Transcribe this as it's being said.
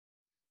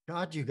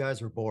God, you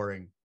guys are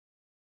boring.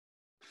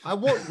 I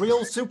want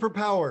real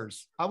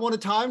superpowers. I want to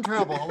time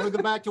travel. I want to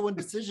go back to when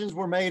decisions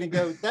were made and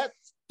go,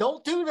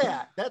 don't do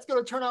that. That's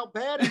going to turn out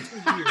bad in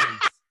 2 years.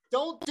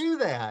 Don't do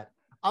that.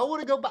 I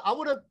want to go back. I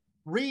want to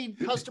read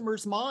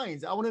customers'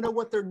 minds. I want to know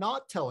what they're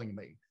not telling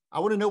me. I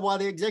want to know why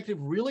the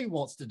executive really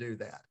wants to do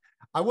that.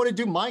 I want to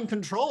do mind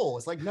control.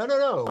 It's like,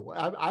 no.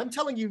 I'm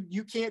telling you,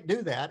 you can't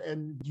do that,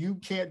 and you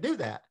can't do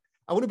that.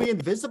 I want to be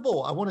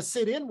invisible. I want to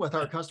sit in with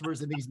our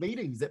customers in these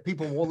meetings that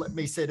people won't let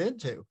me sit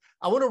into.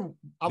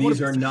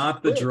 These are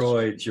not the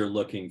droids you're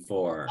looking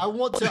for. I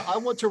want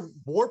to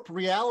warp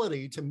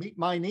reality to meet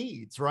my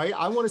needs, right?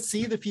 I want to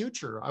see the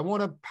future. I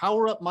want to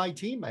power up my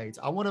teammates.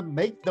 I want to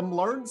make them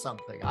learn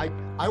something.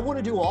 I want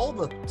to do all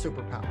the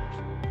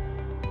superpowers.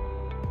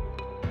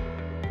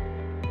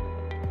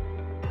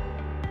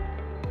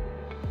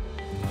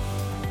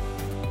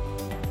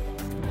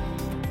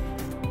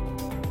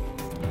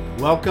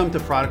 Welcome to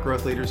Product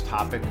Growth Leaders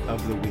Topic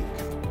of the Week,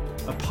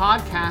 a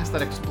podcast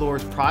that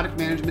explores product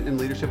management and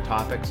leadership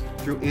topics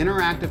through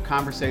interactive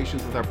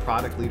conversations with our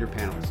product leader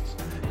panelists.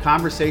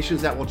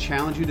 Conversations that will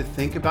challenge you to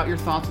think about your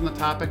thoughts on the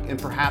topic and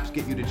perhaps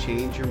get you to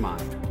change your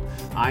mind.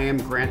 I am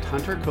Grant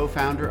Hunter,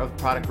 co-founder of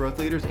Product Growth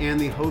Leaders and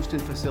the host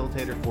and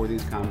facilitator for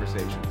these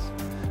conversations.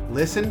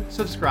 Listen,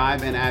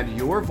 subscribe, and add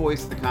your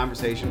voice to the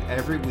conversation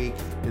every week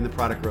in the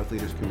Product Growth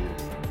Leaders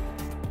community.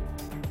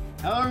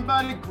 Hello,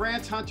 everybody.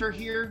 Grant Hunter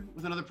here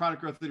with another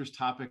Product Growth Leaders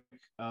Topic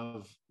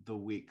of the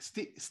Week.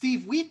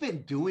 Steve, we've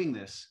been doing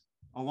this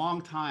a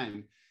long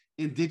time.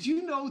 And did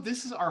you know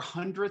this is our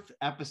 100th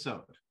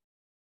episode?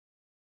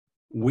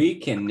 We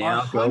can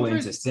now go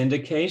into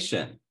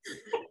syndication.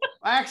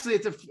 Actually,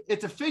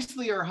 it's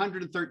officially our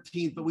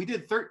 113th, but we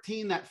did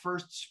 13 that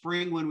first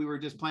spring when we were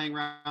just playing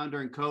around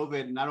during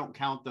COVID. And I don't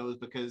count those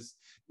because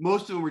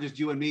most of them were just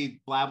you and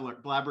me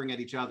blabbering at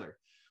each other.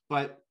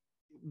 But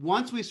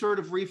once we sort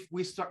of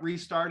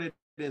restarted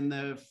in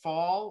the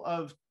fall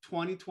of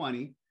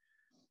 2020,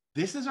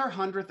 this is our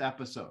 100th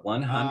episode.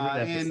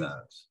 100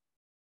 episodes.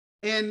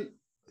 And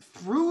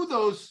through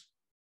those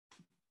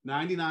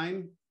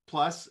 99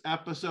 plus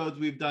episodes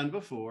we've done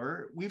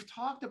before, we've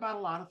talked about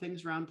a lot of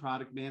things around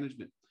product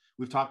management.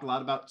 We've talked a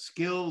lot about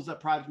skills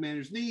that product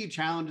managers need,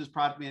 challenges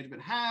product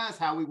management has,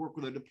 how we work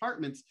with the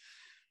departments.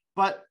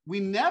 But we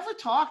never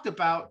talked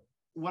about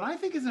what I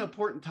think is an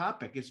important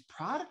topic is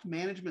product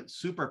management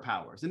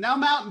superpowers. And now,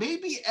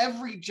 maybe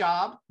every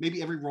job,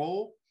 maybe every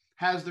role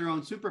has their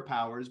own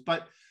superpowers,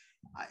 but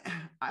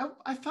I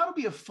thought it'd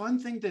be a fun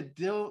thing to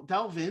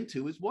delve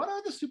into is what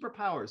are the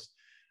superpowers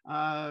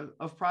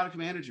of product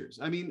managers?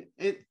 I mean,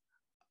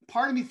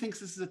 part of me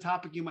thinks this is a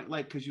topic you might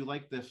like because you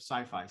like the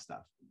sci-fi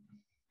stuff.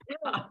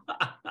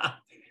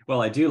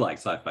 Well, I do like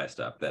sci-fi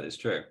stuff. That is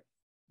true.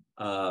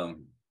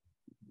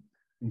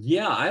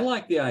 Yeah, I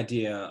like the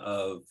idea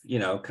of,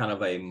 kind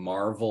of a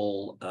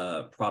Marvel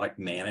product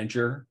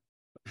manager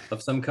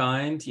of some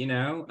kind,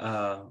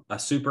 a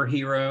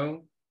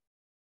superhero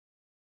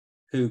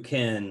who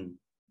can,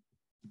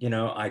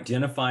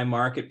 identify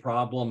market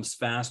problems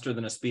faster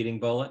than a speeding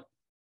bullet.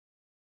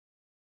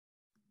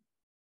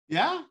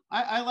 Yeah,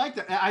 I like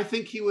that. I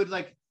think he would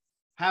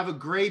have a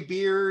gray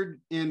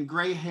beard and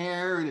gray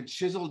hair and a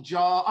chiseled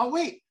jaw. Oh,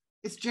 wait,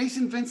 it's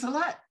Jason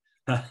Vincelette.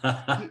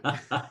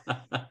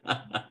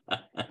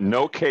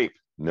 No cape.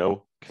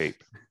 Dun,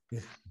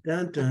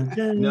 dun,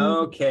 dun.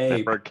 No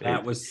cape.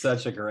 That was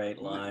such a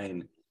great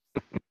line.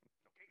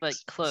 Like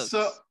close.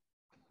 So,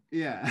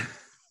 yeah.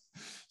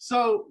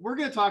 So we're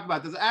going to talk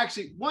about this.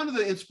 Actually, one of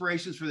the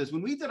inspirations for this,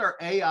 when we did our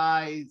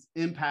AI's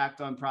impact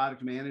on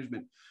product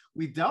management,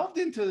 we delved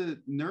into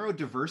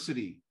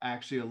neurodiversity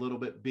actually a little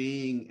bit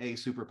being a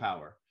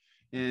superpower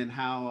and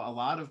how a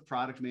lot of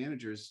product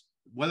managers,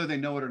 whether they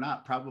know it or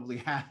not, probably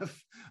have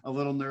a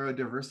little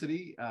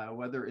neurodiversity,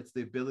 whether it's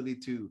the ability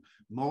to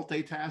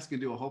multitask and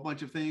do a whole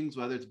bunch of things,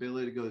 whether it's the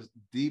ability to go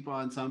deep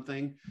on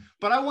something.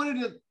 But I wanted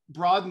to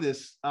broaden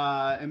this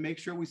and make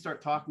sure we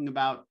start talking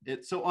about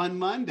it. So on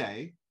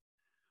Monday,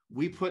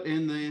 we put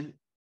in the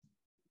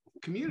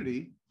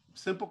community,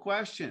 simple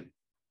question.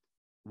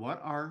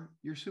 What are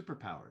your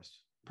superpowers,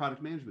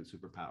 product management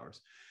superpowers?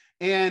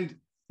 And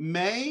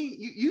May,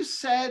 you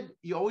said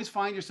you always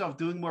find yourself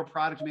doing more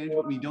product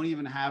management when you don't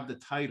even have the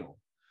title.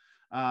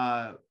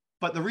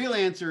 But the real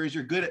answer is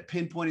you're good at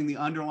pinpointing the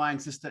underlying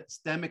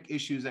systemic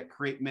issues that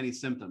create many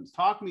symptoms.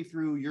 Talk me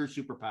through your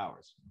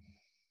superpowers.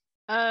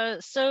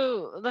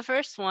 So the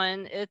first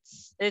one,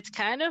 it's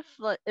kind of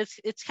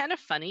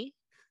funny,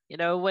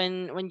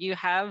 when you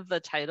have the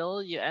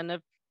title, you end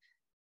up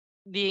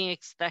being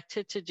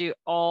expected to do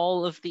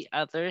all of the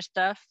other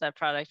stuff that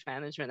product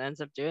management ends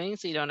up doing.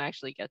 So you don't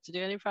actually get to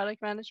do any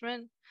product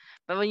management.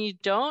 But when you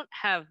don't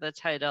have the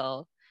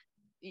title,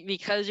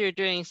 because you're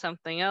doing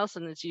something else,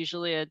 and it's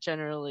usually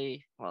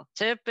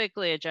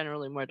typically a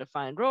generally more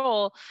defined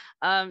role,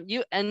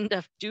 you end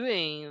up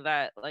doing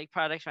that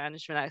product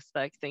management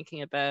aspect,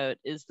 thinking about,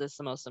 is this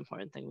the most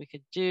important thing we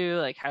could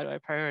do? How do I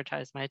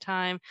prioritize my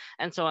time?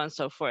 And so on and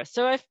so forth.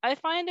 So I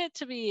find it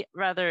to be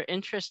rather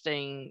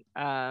interesting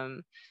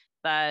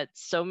that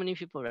so many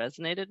people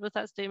resonated with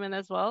that statement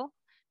as well.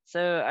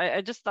 So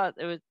I just thought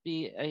it would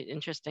be an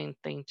interesting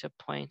thing to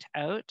point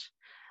out.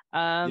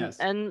 Yes.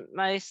 And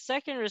my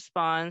second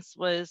response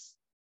was,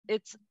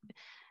 it's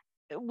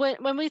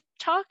when we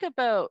talk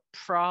about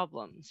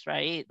problems,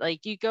 right?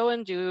 Like you go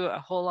and do a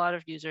whole lot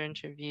of user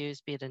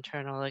interviews, be it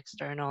internal,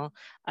 external.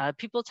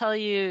 People tell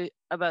you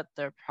about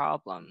their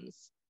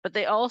problems, but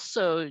they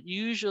also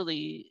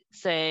usually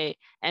say,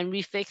 and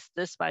we fix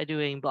this by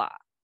doing blah,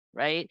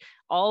 right?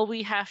 All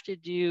we have to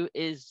do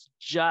is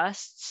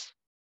just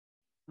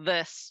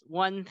this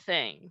one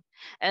thing.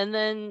 And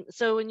then,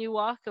 so when you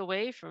walk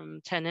away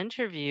from 10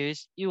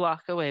 interviews, you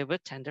walk away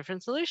with 10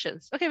 different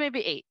solutions. Okay, maybe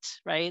 8,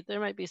 right?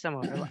 There might be some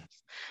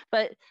overlaps.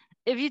 But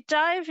if you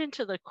dive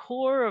into the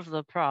core of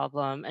the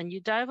problem and you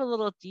dive a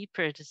little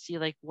deeper to see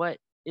like what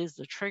is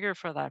the trigger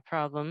for that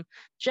problem,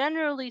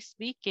 generally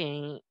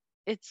speaking,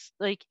 it's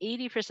like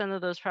 80%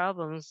 of those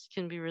problems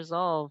can be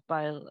resolved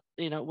by,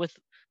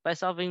 by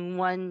solving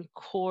one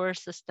core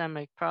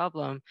systemic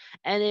problem.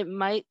 And it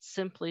might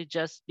simply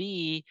just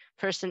be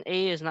person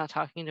A is not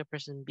talking to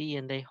person B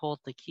and they hold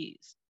the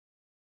keys,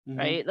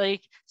 right?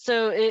 Like,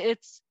 so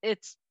it's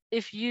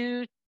if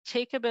you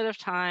take a bit of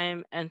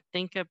time and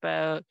think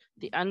about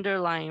the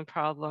underlying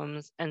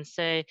problems and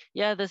say,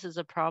 yeah, this is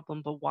a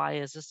problem, but why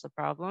is this a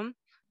problem?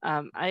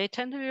 I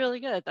tend to be really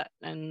good at that.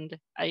 And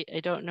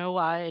I don't know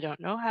why, I don't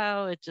know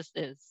how, it just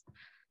is.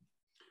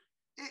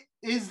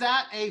 Is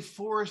that a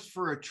forest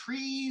for a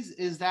trees?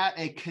 Is that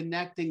a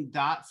connecting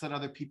dots that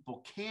other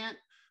people can't?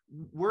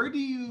 Where do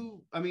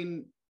you, I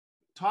mean,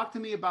 talk to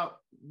me about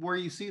where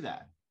you see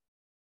that.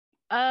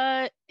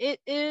 It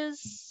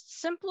is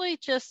simply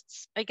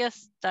just, I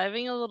guess,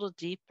 diving a little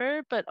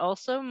deeper, but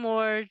also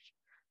more,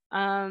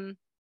 I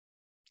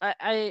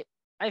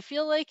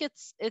feel like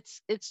it's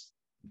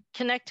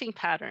connecting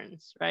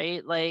patterns,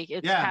 right? Like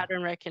it's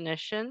pattern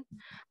recognition.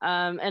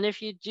 And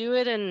if you do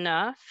it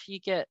enough, you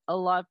get a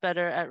lot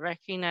better at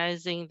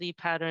recognizing the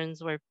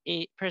patterns where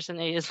person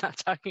A is not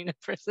talking to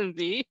person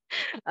B.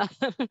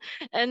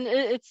 And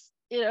it's,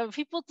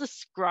 people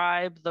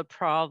describe the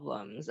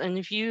problems, and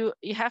if you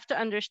have to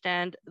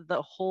understand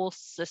the whole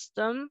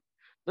system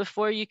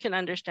before you can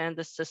understand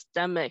the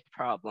systemic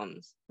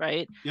problems,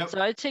 right? Yep. So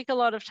I take a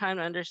lot of time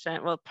to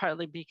understand, well,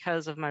 partly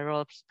because of my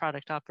role as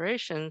product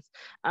operations,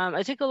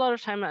 I take a lot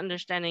of time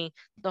understanding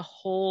the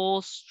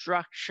whole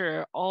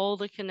structure, all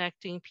the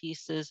connecting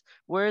pieces,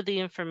 where the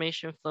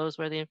information flows,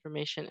 where the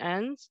information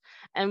ends.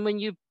 And when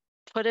you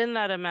put in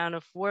that amount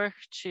of work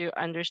to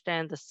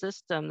understand the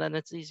system, then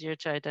it's easier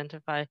to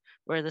identify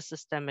where the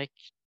systemic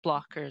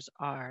blockers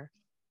are.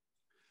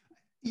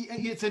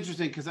 It's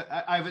interesting because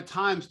I've at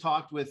times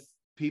talked with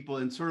people,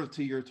 and sort of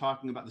to you're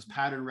talking about this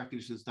pattern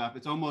recognition stuff,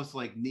 it's almost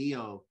like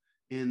Neo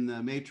in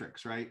the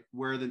Matrix, right?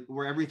 Where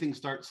everything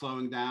starts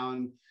slowing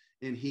down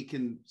and he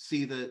can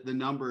see the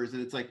numbers,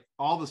 and it's like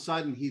all of a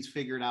sudden he's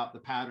figured out the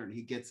pattern,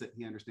 he gets it,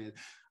 he understands.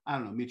 I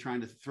don't know, me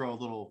trying to throw a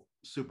little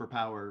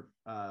superpower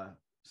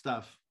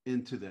stuff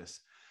into this.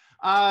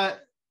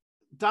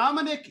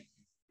 Dominic,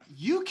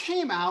 you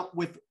came out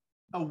with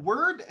a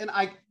word, and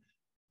I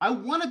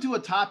want to do a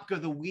topic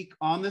of the week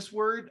on this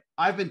word.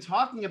 I've been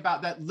talking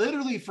about that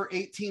literally for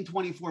 18,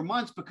 24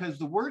 months because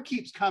the word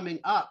keeps coming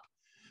up,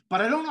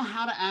 but I don't know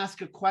how to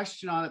ask a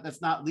question on it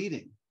that's not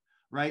leading,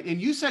 right?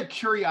 And you said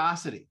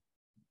curiosity.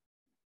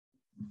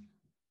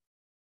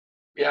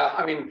 Yeah,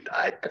 I mean,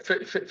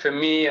 for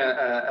me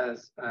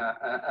as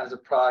a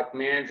product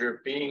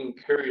manager, being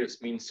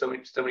curious means so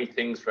many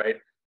things, right?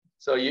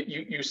 So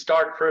you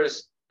start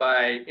first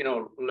by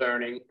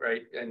learning,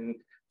 right, and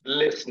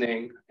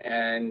listening,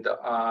 and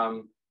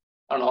I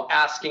don't know,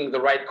 asking the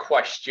right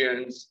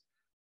questions,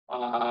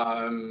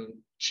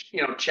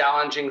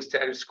 challenging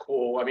status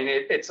quo. I mean,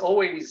 it's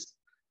always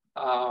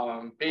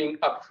being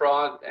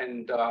upfront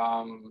and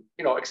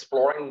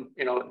exploring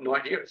new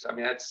ideas. I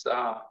mean, that's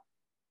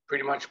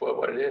pretty much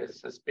what it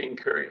is. It's being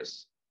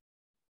curious.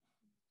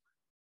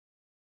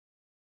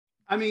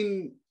 I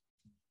mean,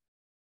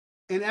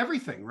 in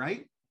everything,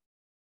 right?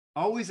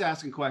 Always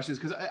asking questions,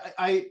 because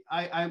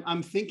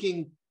I'm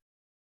thinking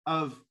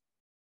of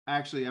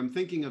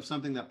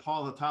something that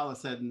Paul Hatala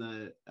said in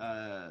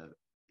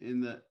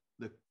the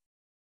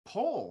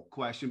poll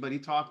question, but we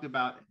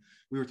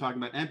were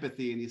talking about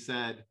empathy, and he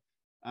said,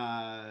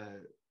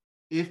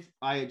 if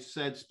I had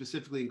said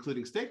specifically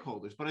including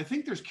stakeholders, but I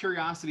think there's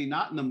curiosity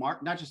not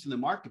just in the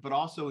market, but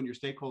also in your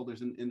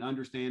stakeholders and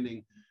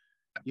understanding,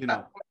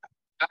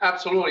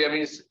 Absolutely. I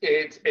mean,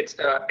 it's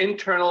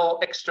internal,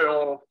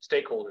 external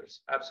stakeholders.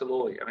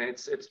 Absolutely. I mean,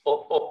 it's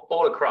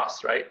all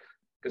across, right?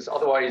 Because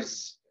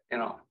otherwise, I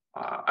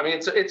mean,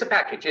 it's a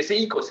package. It's an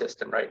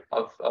ecosystem, right?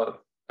 Of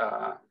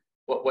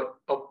what?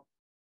 Oh,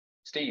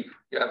 Steve,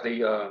 you have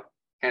the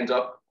hands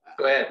up.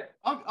 Go ahead.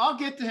 I'll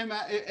get to him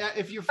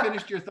if you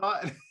finished your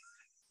thought.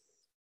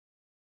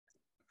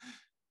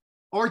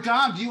 Or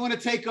Dom, do you want to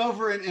take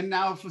over and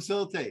now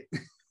facilitate?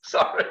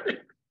 Sorry.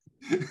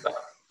 It's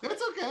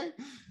okay.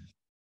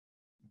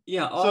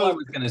 Yeah, all I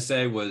was going to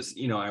say was,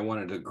 I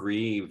wanted to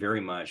agree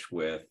very much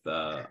with,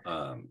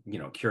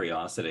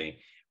 curiosity.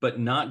 but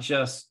not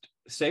just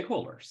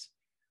stakeholders.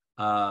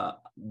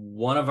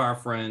 One of our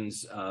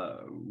friends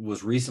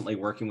was recently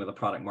working with a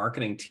product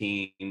marketing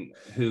team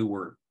who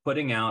were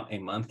putting out a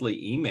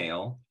monthly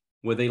email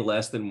with a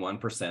less than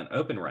 1%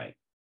 open rate.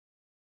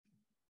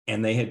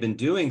 And they had been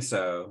doing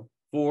so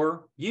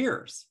for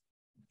years.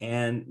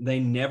 And they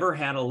never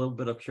had a little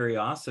bit of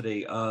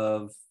curiosity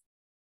of,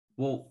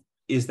 well,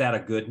 is that a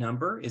good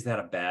number? Is that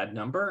a bad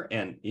number?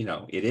 And, you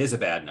know, it is a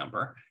bad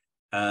number.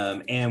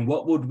 And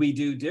what would we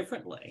do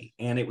differently?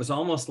 And it was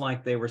almost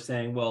like they were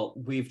saying, well,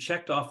 we've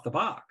checked off the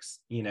box.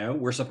 You know,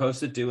 we're supposed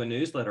to do a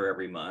newsletter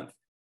every month.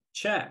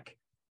 Check,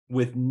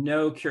 with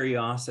no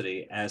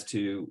curiosity as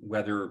to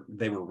whether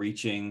they were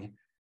reaching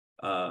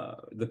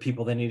the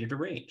people they needed to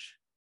reach.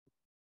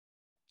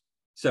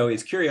 So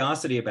it's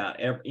curiosity about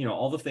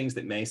all the things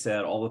that May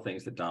said, all the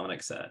things that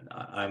Dominic said.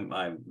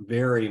 I'm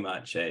very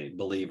much a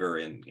believer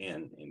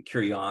in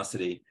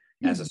curiosity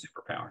as a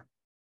superpower.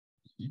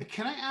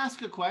 Can I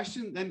ask a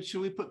question? Then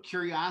should we put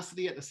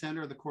curiosity at the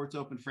center of the court's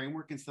open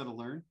framework instead of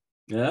learn?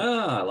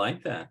 Yeah, I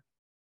like that.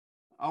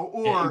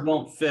 Or it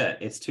won't fit.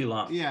 It's too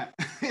long. Yeah,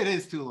 it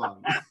is too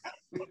long.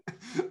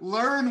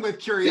 Learn with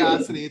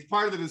curiosity. It's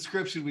part of the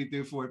description we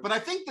do for it. But I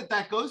think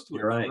that goes to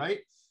it, right?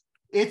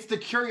 It's the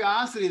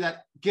curiosity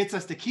that gets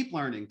us to keep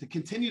learning, to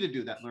continue to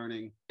do that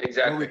learning.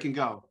 Exactly. Where we can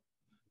go.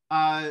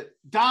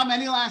 Dom,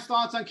 any last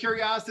thoughts on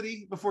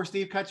curiosity before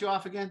Steve cuts you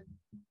off again?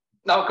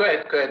 No, go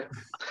ahead.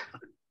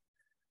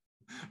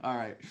 All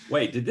right.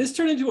 Wait, did this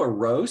turn into a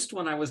roast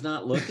when I was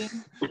not looking?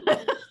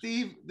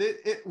 Steve,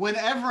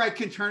 whenever I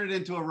can turn it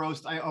into a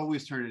roast, I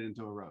always turn it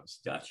into a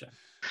roast. Gotcha.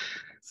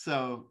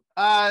 So,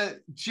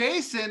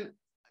 Jason,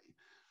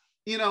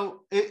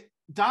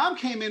 Dom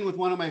came in with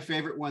one of my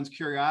favorite ones,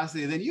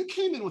 curiosity. Then you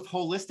came in with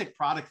holistic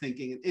product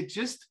thinking. It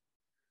just,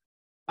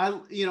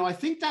 I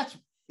think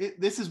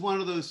this is one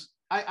of those,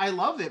 I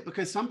love it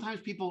because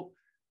sometimes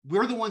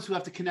we're the ones who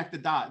have to connect the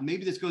dot. And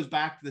maybe this goes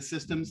back to the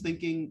systems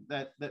thinking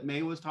that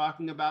May was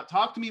talking about.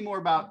 Talk to me more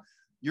about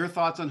your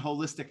thoughts on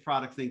holistic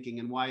product thinking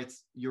and why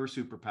it's your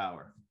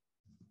superpower.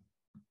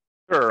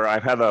 Sure.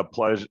 I've had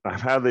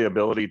the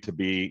ability to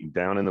be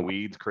down in the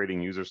weeds,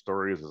 creating user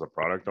stories as a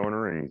product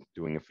owner and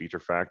doing a feature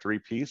factory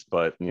piece.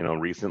 But,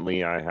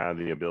 recently I had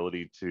the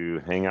ability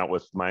to hang out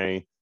with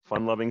my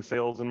fun-loving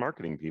sales and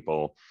marketing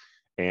people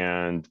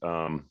and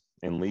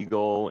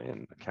legal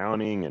and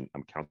accounting and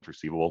accounts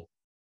receivable.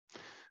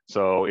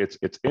 So it's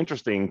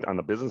interesting on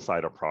the business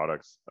side of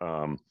products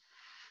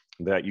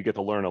that you get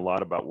to learn a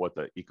lot about what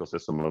the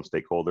ecosystem of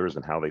stakeholders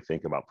and how they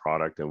think about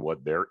product and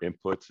what their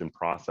inputs and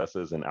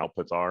processes and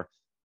outputs are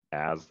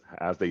as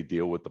they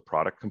deal with the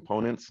product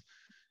components.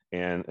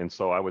 And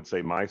so I would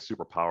say my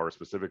superpower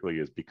specifically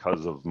is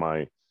because of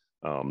my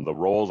the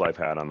roles I've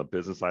had on the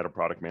business side of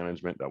product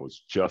management. That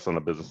was just on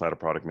the business side of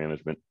product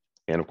management,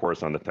 and of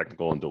course on the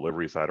technical and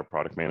delivery side of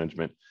product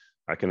management.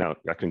 I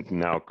can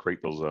now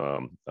create those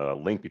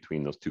link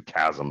between those two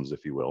chasms,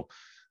 if you will,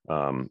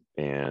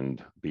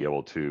 and be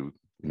able to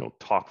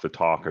talk the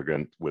talk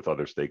again with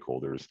other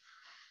stakeholders.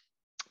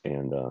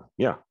 And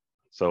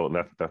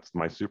so that's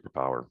my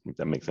superpower, if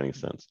that makes any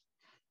sense.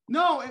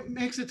 No, it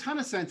makes a ton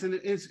of sense, and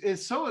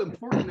it's so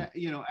important that,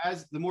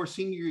 as the more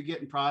senior you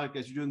get in product,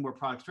 as you're doing more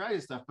product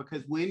strategy stuff,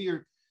 because when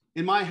you're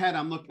in my head,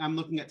 I'm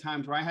looking at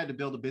times where I had to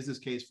build a business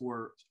case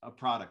for a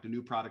product, a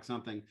new product,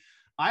 something.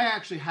 I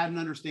actually had an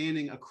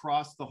understanding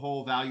across the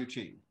whole value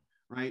chain,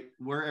 right?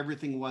 Where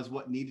everything was,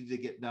 what needed to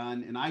get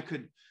done. And I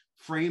could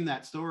frame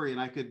that story and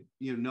I could,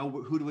 know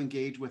who to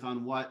engage with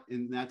on what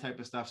and that type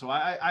of stuff. So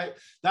I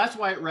that's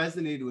why it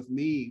resonated with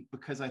me,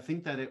 because I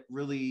think that it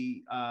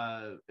really,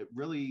 I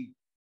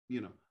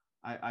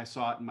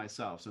saw it in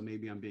myself. So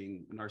maybe I'm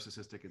being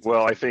narcissistic.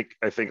 Well, I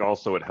think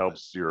also it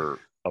helps your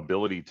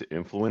ability to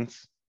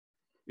influence.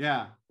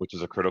 Yeah. Which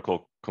is a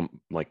critical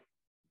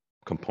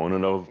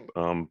component of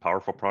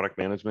powerful product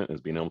management, is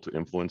being able to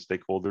influence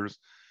stakeholders.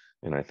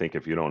 And I think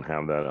if you don't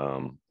have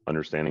that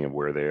understanding of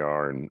where they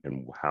are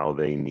and how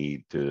they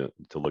need to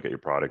look at your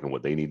product and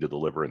what they need to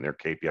deliver in their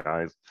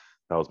KPIs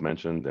that was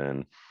mentioned,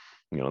 then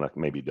that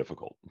may be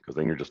difficult, because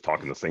then you're just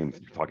talking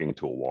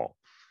into a wall.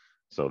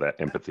 So that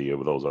empathy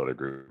of those other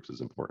groups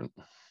is important.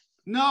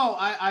 No,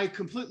 I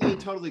completely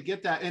and totally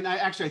get that. And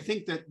I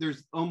think that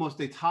there's almost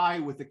a tie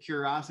with the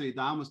curiosity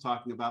Don was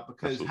talking about,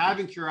 because Absolutely.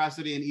 Having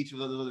curiosity in each of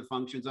those other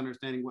functions,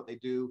 understanding what they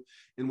do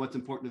and what's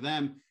important to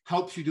them,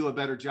 helps you do a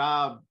better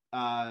job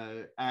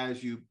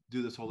as you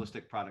do this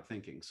holistic product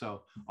thinking.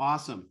 So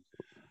awesome.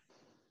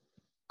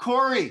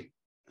 Corey,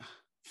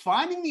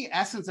 finding the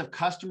essence of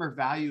customer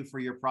value for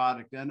your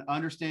product and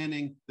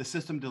understanding the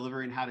system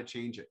delivery and how to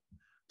change it.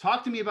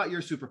 Talk to me about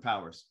your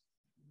superpowers.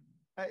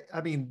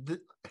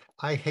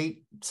 I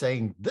hate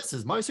saying this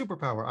is my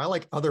superpower. I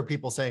like other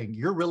people saying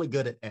you're really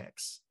good at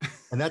X,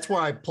 and that's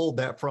where I pulled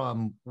that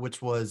from,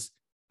 which was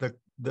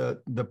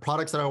the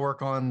products that I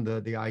work on,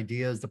 the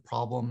ideas, the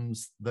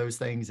problems, those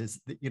things. Is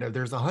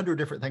there's 100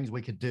 different things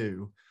we could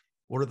do.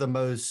 What are the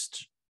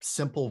most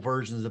simple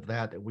versions of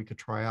that we could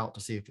try out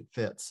to see if it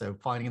fits? So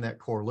finding that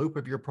core loop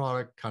of your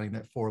product, finding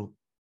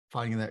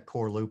that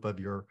core loop of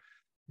your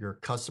your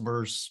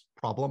customer's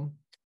problem,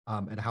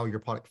 and how your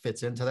product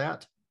fits into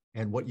that,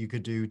 and what you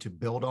could do to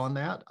build on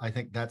that. I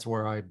think that's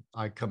where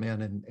I come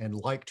in and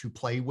like to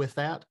play with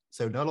that.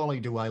 So not only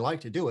do I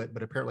like to do it,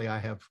 but apparently I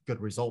have good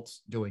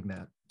results doing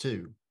that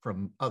too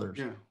from others.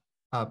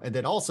 Yeah. And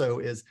then also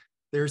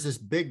there's this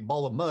big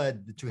ball of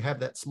mud to have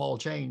that small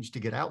change to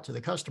get out to the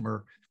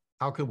customer.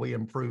 How can we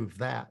improve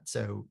that?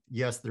 So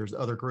yes, there's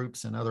other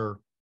groups and other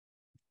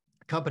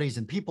companies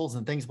and peoples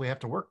and things we have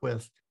to work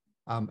with.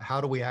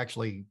 How do we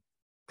actually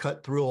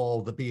cut through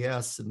all the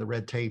BS and the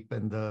red tape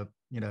and the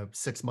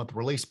 6-month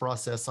release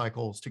process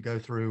cycles to go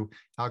through?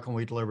 How can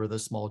we deliver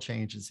this small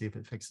change and see if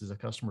it fixes a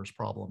customer's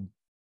problem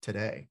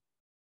today?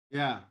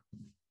 Yeah,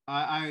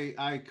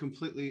 I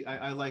completely,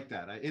 I like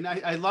that. And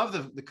I love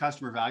the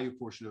customer value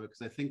portion of it,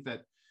 because I think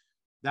that,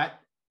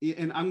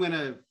 and I'm going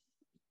to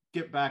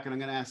get back and I'm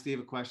going to ask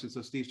Steve a question.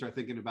 So Steve, start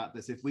thinking about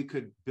this. If we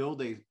could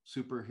build a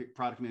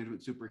product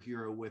management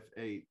superhero with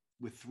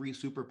 3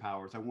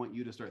 superpowers, I want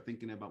you to start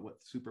thinking about what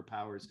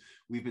superpowers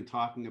we've been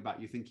talking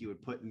about you think you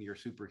would put in your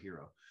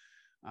superhero.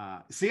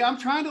 See, I'm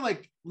trying to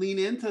like lean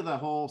into the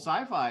whole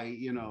sci-fi,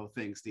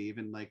 thing, Steve,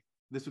 and like,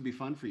 this would be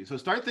fun for you. So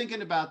start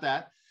thinking about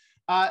that.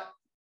 But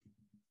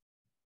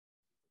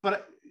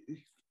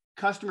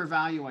customer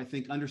value, I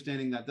think,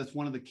 understanding that's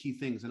one of the key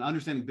things, and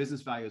understanding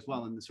business value as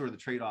well, and the sort of the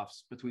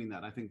trade-offs between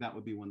that. I think that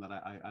would be one that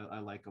I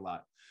like a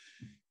lot.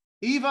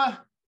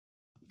 Eva,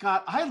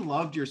 God, I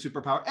loved your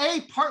superpower.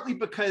 Partly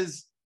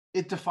because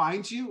it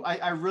defines you.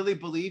 I really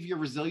believe your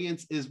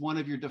resilience is one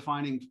of your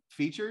defining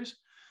features.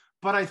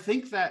 But I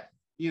think that,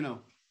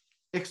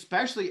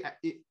 especially,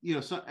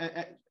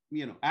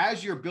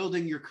 as you're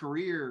building your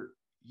career,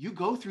 you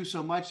go through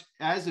so much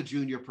as a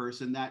junior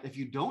person that if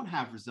you don't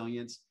have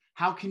resilience,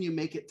 how can you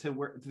make it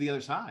to the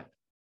other side?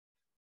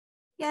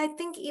 Yeah, I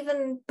think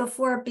even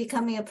before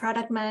becoming a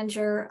product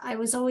manager, I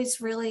was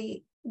always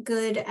really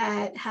good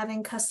at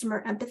having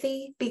customer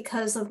empathy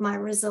because of my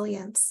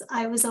resilience.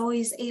 I was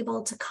always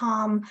able to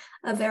calm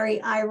a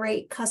very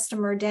irate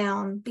customer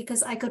down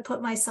because I could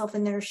put myself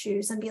in their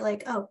shoes and be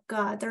like, oh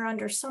God, they're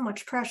under so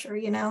much pressure,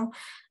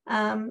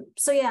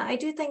 So yeah, I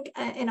do think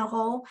in a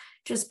whole,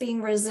 just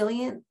being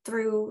resilient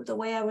through the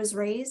way I was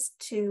raised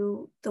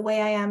to the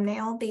way I am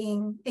now,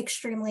 being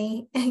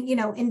extremely,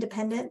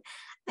 independent.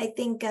 I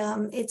think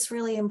it's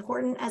really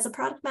important as a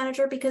product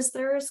manager, because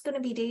there's going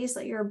to be days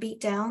that you're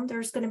beat down.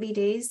 There's going to be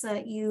days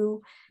that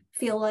you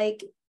feel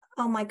like,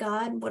 oh my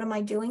God, what am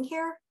I doing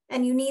here?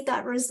 And you need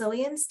that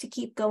resilience to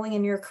keep going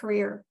in your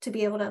career, to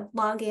be able to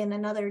log in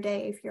another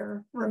day if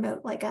you're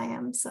remote like I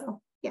am.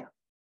 So yeah.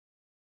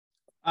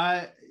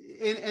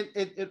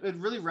 It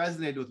really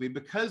resonated with me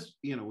because,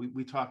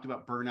 we talked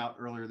about burnout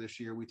earlier this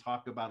year. We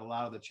talked about a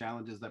lot of the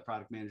challenges that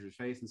product managers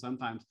face. And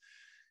sometimes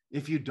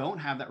if you don't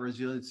have that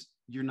resilience,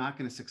 you're not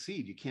going to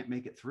succeed. You can't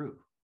make it through.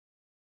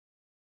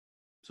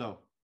 So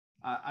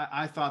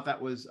I thought that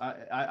was,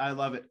 I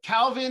love it.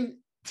 Calvin,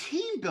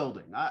 team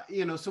building,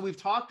 so we've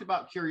talked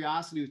about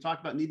curiosity. We've talked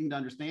about needing to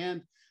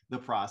understand the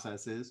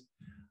processes.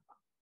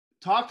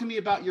 Talk to me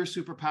about your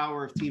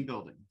superpower of team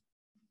building.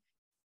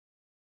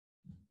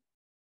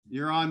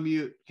 You're on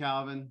mute,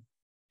 Calvin.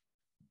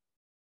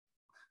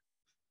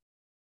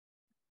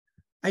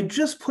 I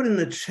just put in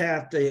the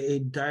chat a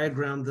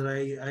diagram that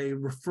I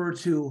refer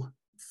to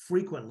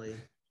frequently.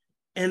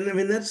 And I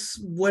mean, that's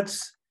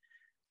what's,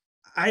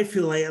 I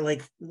feel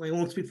like I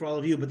won't speak for all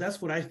of you, but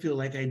that's what I feel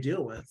like I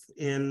deal with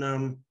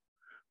in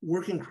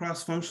working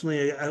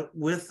cross-functionally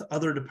with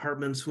other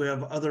departments who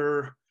have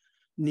other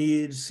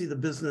needs, see the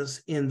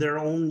business in their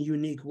own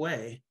unique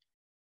way,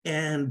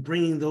 and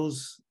bringing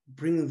those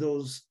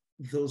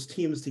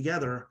teams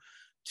together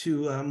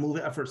to move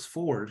efforts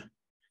forward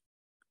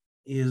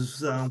is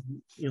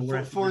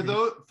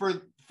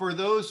for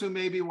those who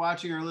may be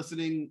watching or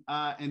listening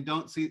and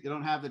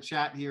don't have the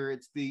chat here.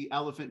 It's the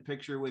elephant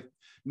picture with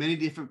many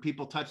different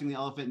people touching the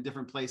elephant in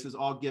different places,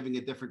 all giving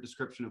a different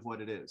description of what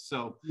it is.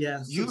 So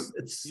yes,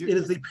 it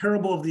is the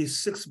parable of these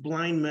 6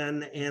 blind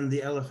men and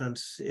the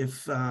elephant.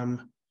 If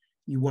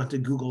you want to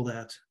Google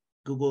that,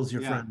 Google is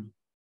your friend.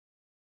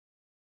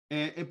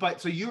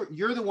 But so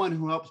you're the one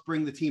who helps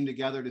bring the team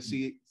together to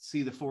see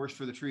the forest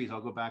for the trees.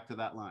 I'll go back to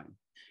that line,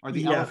 or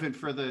the elephant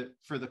for the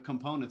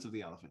components of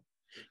the elephant.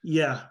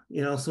 Yeah,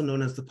 also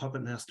known as the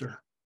puppet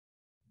master.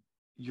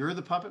 You're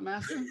the puppet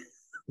master?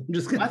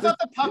 I thought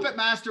the puppet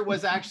master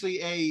was actually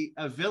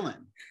a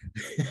villain.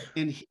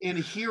 In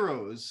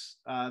Heroes,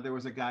 there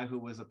was a guy who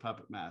was a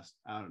puppet master.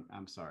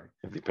 I'm sorry.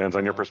 It depends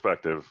on your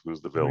perspective. Who's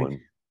the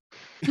villain?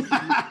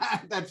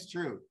 That's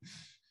true.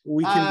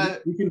 We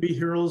can be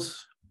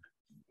heroes.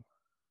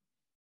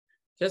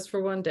 Just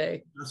for one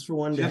day. Just for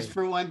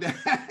one day.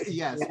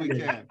 Yes, we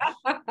can.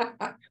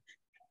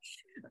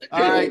 All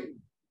right.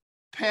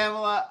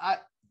 Pamela,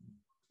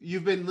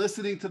 you've been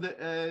listening to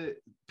the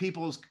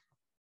people's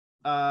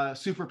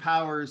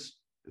superpowers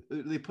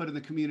they put in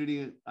the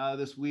community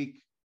this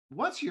week.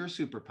 What's your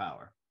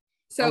superpower?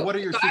 So what are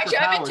your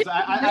superpowers?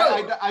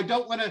 I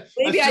don't want to.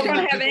 Maybe I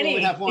don't have any.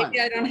 Maybe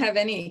I don't have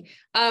any.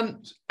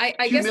 I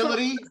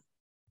humility. Guess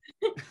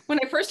when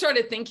I first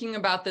started thinking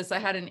about this, I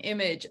had an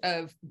image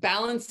of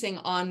balancing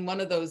on one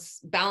of those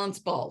balance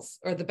balls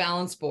or the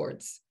balance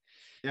boards,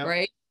 Yep.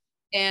 right?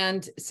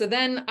 And so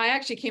then I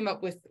actually came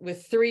up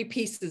with 3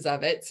 pieces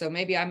of it. So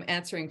maybe I'm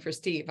answering for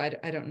Steve. I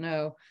don't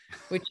know,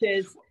 which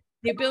is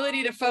the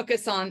ability to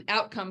focus on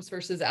outcomes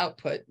versus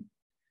output,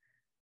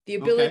 the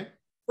ability to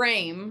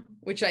frame,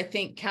 which I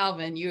think,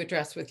 Calvin, you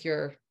addressed with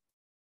your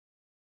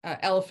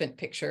elephant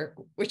picture,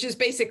 which is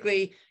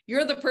basically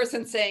you're the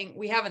person saying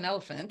we have an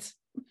elephant.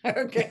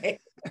 Okay.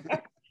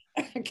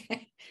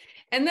 Okay.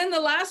 And then the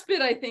last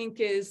bit, I think,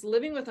 is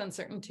living with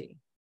uncertainty.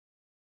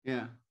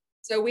 Yeah.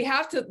 So we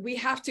have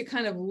to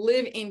kind of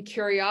live in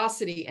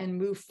curiosity and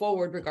move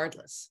forward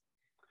regardless.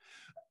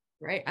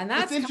 Right. And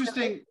that's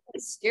interesting. Kind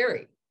of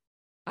scary.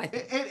 I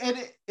think.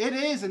 It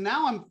is. And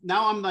now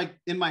I'm like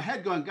in my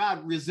head going,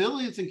 God,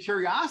 resilience and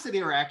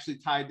curiosity are actually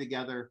tied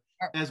together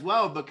as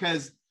well,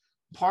 because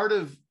part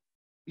of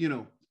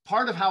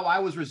how I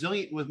was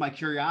resilient was my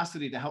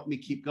curiosity to help me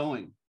keep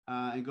going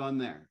and going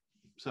there.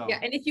 So yeah,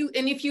 and if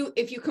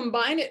you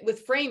combine it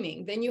with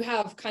framing, then you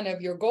have kind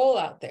of your goal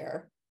out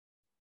there,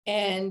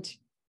 and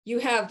you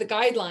have the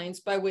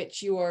guidelines by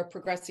which you are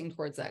progressing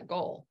towards that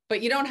goal.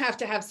 But you don't have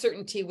to have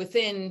certainty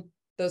within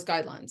those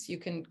guidelines. You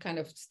can kind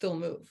of still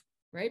move,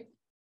 right?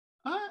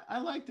 I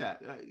like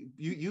that.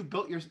 You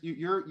built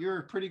you're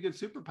a pretty good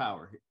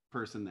superpower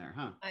person there,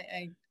 huh?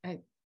 I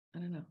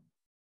don't know.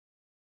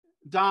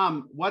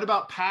 Dom, what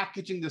about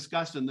packaging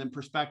discussion then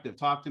perspective?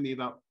 Talk to me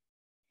about.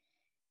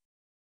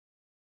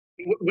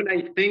 When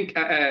I think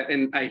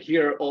and I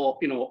hear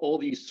all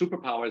these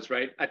superpowers,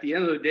 right? At the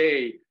end of the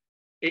day,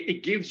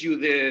 it gives you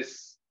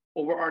this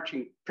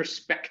overarching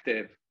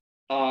perspective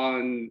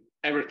on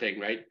everything,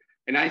 right?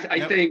 And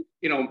I think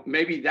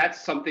maybe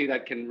that's something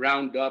that can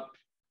round up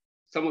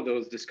some of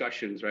those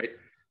discussions, right?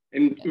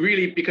 And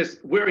really, because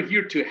we're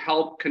here to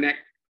help connect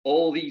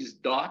all these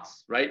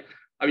dots, right?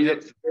 I mean,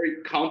 it's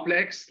very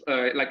complex.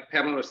 Like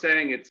Pamela was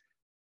saying, it's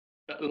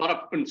a lot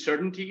of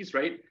uncertainties,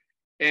 right?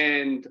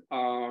 And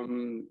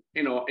and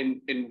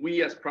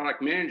we as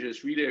product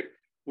managers, really,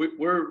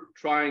 we're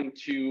trying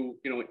to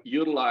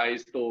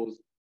utilize those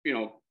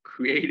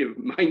creative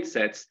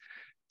mindsets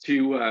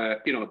to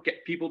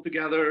get people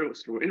together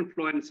through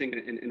influencing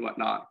and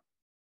whatnot.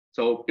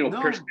 So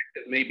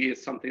perspective maybe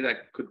is something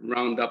that could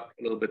round up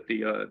a little bit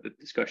the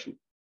discussion.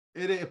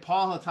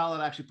 Paul Hatala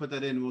actually put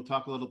that in. We'll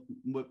talk a little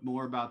bit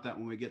more about that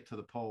when we get to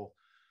the poll.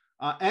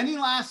 Any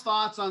last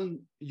thoughts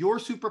on your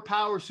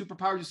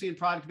superpowers you see in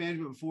product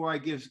management before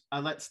I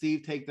let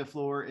Steve take the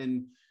floor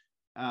and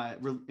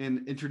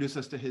introduce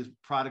us to his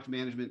product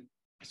management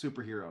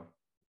superhero?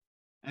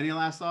 Any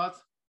last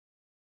thoughts?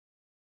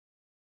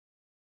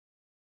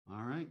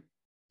 All right,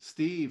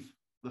 Steve,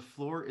 the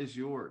floor is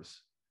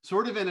yours.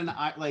 Sort of in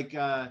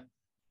an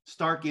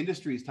Stark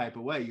Industries type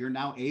of way. You're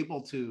now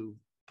able to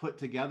put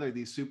together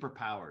these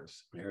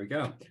superpowers. There we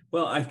go.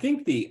 Well, I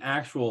think the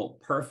actual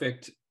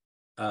perfect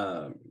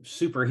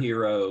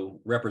superhero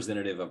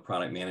representative of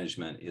product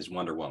management is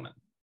Wonder Woman.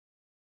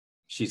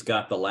 She's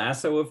got the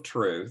lasso of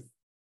truth,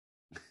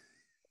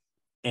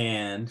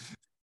 and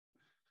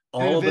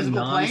all the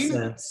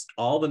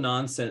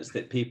nonsense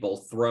that people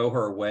throw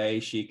her way,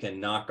 she can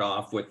knock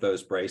off with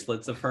those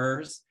bracelets of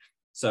hers.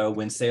 So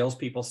when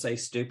salespeople say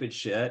stupid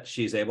shit,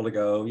 she's able to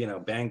go,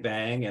 bang,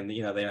 bang, and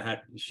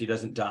she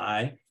doesn't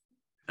die.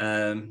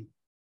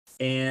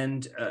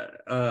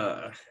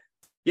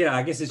 Yeah,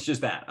 I guess it's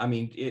just that. I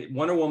mean,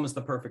 Wonder Woman's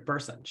the perfect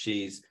person.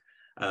 She's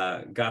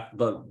got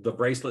the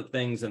bracelet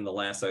things and the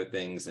lasso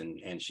things,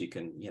 and she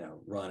can,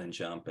 run and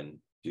jump and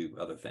do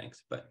other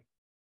things. But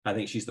I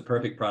think she's the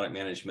perfect product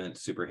management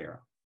superhero.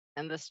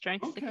 And the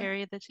strength to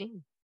carry the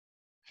team.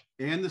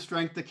 And the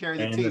strength to carry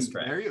the team.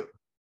 There you.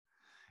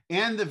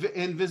 And the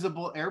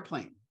invisible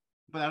airplane.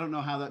 But I don't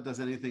know how that does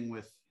anything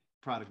with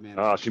product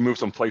management. She moves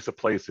from place to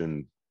place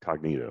in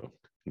Cognito,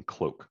 in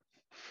Cloak.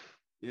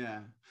 Yeah.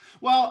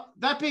 Well,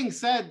 that being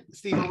said,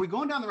 Steve, are we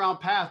going down the wrong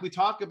path? We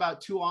talk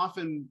about too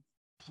often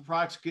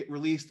products get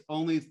released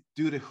only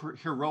due to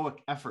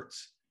heroic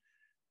efforts.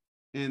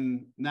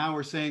 And now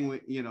we're saying,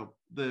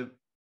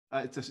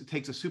 it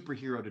takes a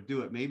superhero to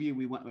do it. Maybe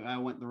I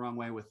went the wrong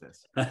way with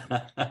this.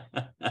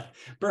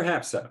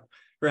 Perhaps so.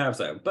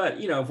 But,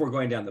 if we're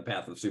going down the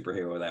path of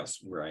superhero,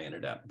 that's where I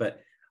ended up. But,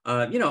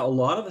 a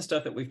lot of the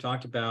stuff that we've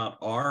talked about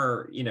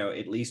are,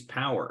 at least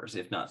powers,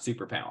 if not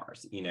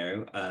superpowers,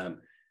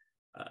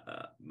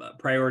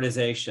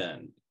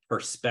 prioritization,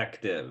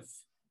 perspective,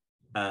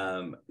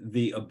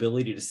 the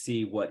ability to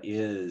see what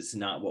is,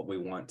 not what we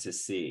want to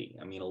see.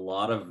 I mean, a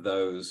lot of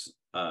those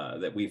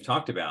that we've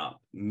talked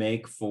about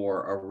make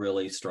for a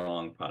really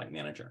strong product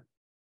manager.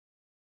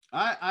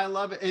 I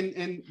love it.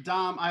 And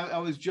Dom, I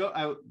was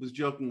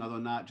joking, although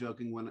not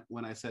joking,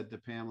 when I said to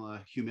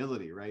Pamela,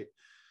 humility, right?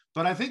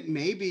 But I think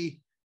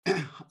maybe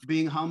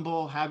being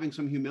humble, having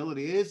some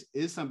humility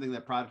is something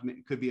that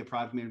could be a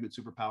product management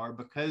superpower,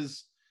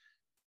 because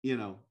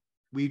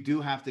we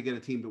do have to get a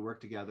team to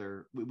work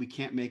together. We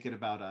can't make it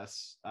about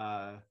us.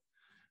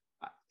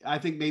 I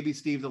think maybe,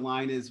 Steve, the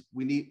line is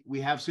we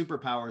have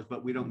superpowers,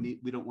 but we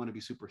don't want to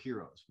be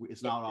superheroes.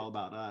 It's not all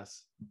about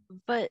us.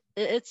 But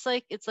it's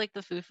like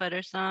the Foo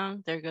Fighters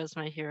song, "There Goes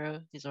My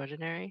Hero, He's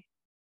Ordinary."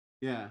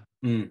 Yeah.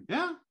 Mm.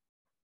 Yeah.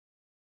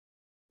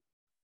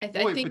 I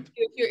think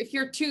if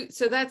you're too,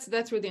 so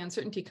that's where the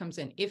uncertainty comes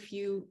in. If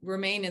you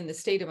remain in the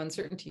state of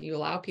uncertainty, you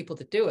allow people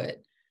to do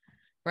it,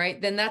 right?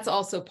 Then that's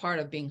also part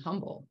of being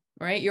humble,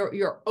 right?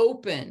 You're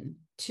open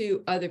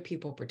to other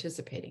people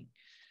participating,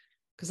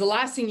 because the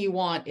last thing you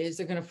want is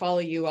they're going to follow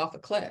you off a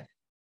cliff.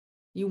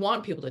 You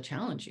want people to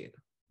challenge you,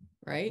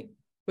 right?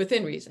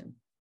 Within reason.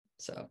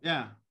 So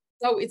yeah.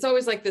 So it's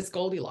always like this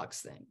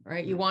Goldilocks thing,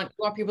 right? You want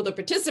people to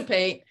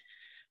participate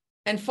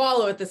and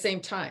follow at the same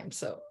time.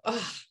 So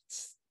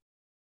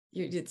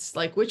it's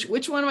like, which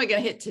one am I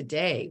going to hit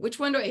today? Which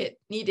one do I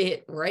need to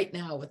hit right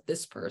now with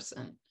this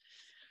person?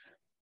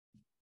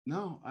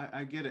 No,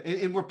 I get it.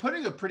 And we're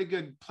putting a pretty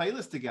good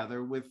playlist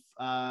together with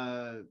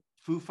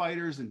Foo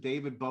Fighters and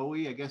David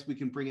Bowie. I guess we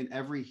can bring in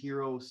every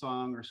hero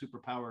song or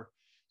superpower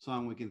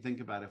song we can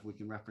think about if we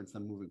can reference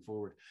them moving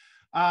forward.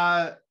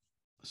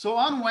 So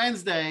on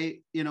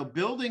Wednesday,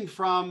 building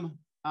from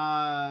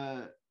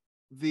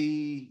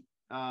the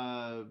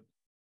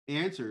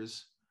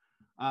answers,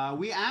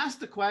 we asked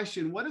the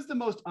question, what is the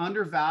most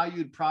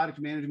undervalued product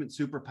management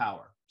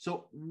superpower?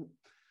 So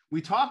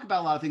we talk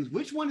about a lot of things.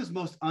 Which one is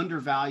most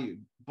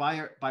undervalued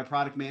by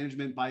product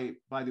management, by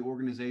the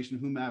organization,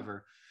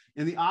 whomever?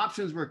 And the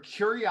options were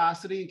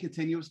curiosity and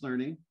continuous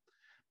learning,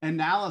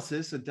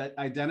 analysis,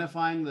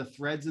 identifying the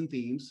threads and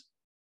themes,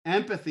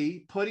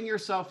 empathy, putting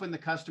yourself in the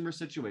customer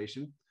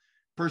situation,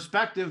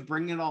 perspective,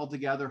 bringing it all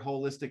together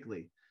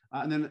holistically,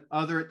 and then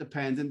other it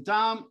depends. And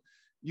Dom,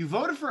 you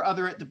voted for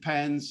other it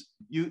depends.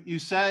 You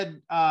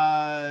said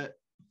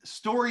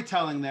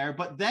storytelling there,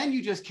 but then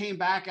you just came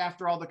back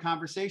after all the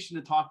conversation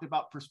and talked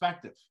about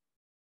perspective.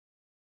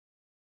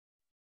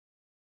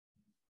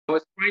 I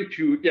was trying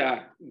to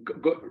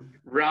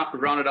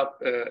round it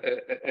up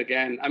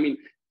again. I mean,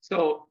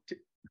 so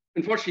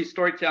unfortunately,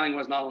 storytelling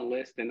was not on the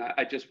list, and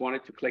I just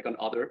wanted to click on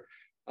other.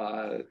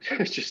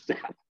 Just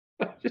that.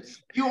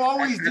 You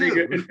always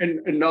do.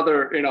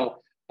 Another,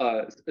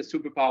 a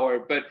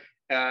superpower, but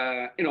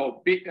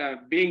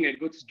being a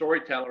good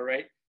storyteller,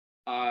 right?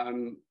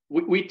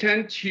 We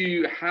tend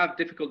to have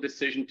difficult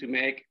decisions to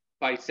make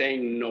by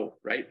saying no,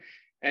 right?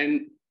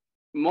 And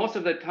most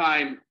of the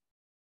time,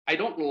 I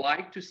don't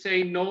like to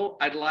say no.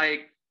 I'd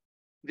like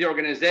the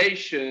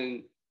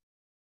organization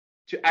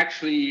to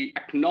actually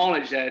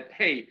acknowledge that,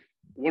 hey,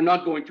 we're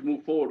not going to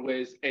move forward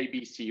with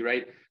ABC,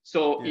 right?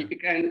 So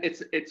again,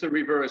 it's a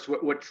reverse.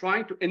 We're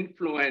trying to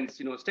influence,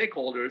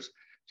 stakeholders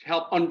to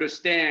help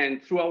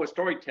understand through our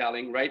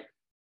storytelling, right,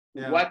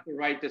 what the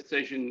right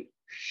decision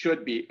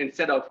should be,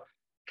 instead of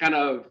kind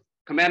of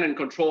command and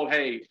control,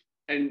 hey,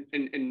 and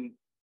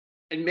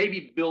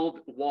maybe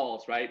build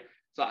walls, right?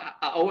 So I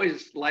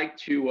always like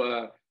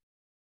to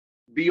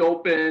be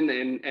open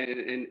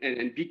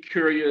and be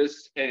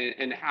curious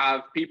and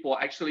have people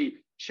actually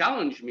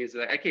challenge me. Is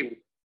like, okay,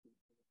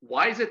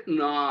 why is it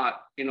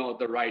not,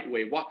 the right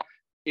way? What,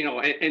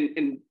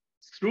 and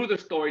through the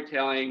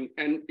storytelling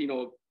and,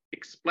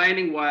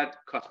 explaining what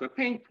customer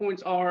pain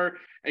points are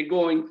and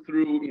going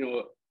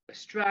through, a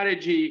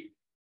strategy,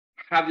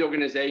 have the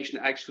organization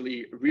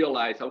actually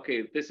realize,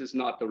 okay, this is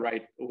not the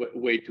right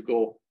way to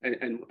go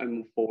and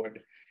move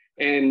forward.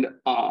 And,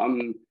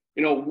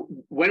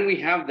 when we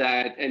have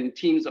that and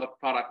teams of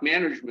product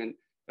management,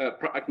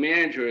 product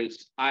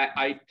managers,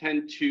 I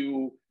tend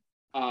to,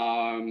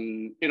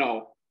 kind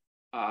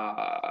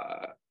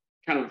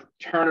of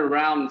turn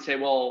around and say,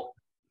 well,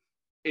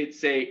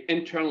 it's a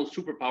internal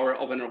superpower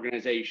of an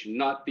organization,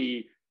 not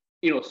the,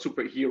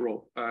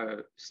 superhero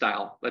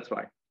style. That's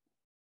why.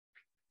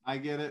 I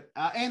get it.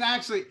 And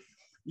actually,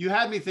 you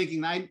had me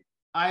thinking, I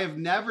have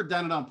never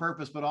done it on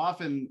purpose, but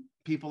often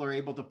people are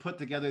able to put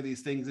together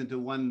these things into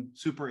one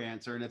super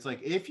answer. And it's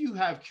like, if you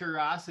have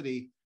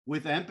curiosity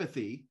with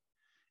empathy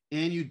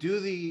and you do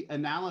the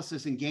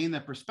analysis and gain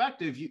that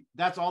perspective,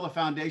 that's all the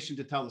foundation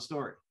to tell the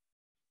story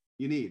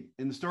you need.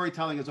 And the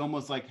storytelling is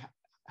almost like,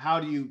 how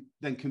do you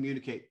then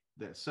communicate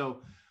this?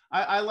 So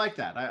I like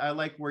that. I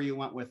like where you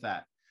went with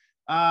that.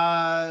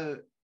 I'm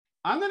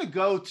going to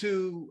go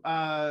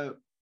to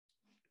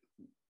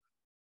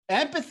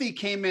empathy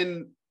came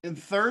in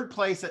third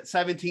place at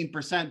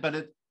 17%,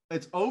 but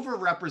it's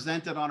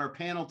overrepresented on our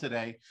panel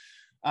today.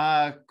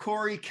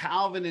 Corey,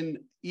 Calvin, and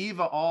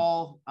Eva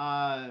all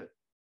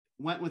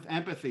went with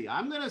empathy.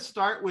 I'm going to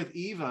start with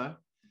Eva,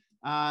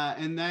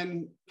 and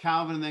then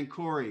Calvin, and then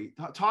Corey.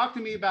 Talk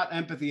to me about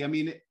empathy. I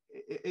mean,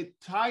 it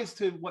ties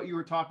to what you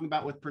were talking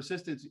about with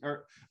persistence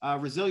or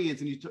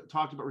resilience, and you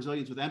talked about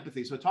resilience with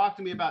empathy. So talk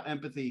to me about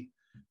empathy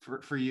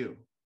for you.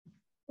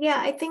 Yeah,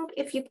 I think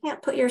if you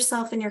can't put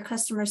yourself in your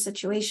customer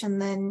situation,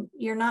 then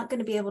you're not going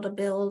to be able to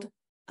build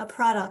a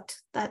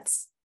product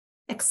that's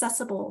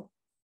accessible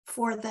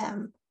for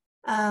them.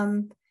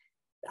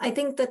 I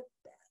think that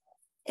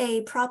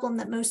a problem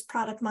that most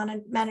product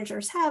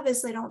managers have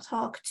is they don't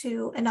talk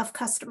to enough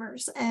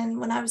customers. And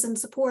when I was in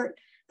support,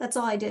 That's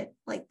all I did.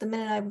 Like the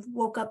minute I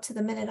woke up to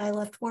the minute I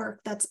left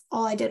work, that's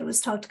all I did was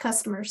talk to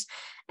customers.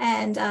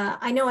 And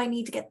I know I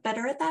need to get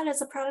better at that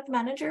as a product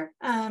manager.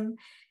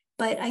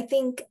 But I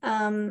think,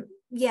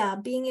 yeah,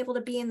 being able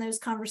to be in those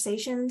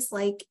conversations,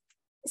 like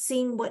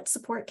seeing what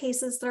support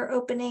cases they're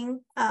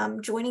opening,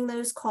 joining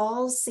those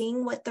calls,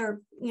 seeing what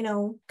they're, you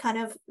know, kind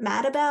of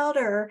mad about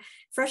or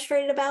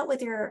frustrated about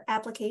with your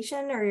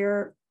application or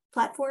your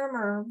platform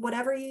or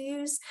whatever you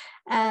use,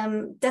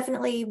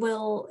 definitely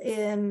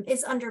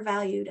is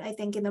undervalued, I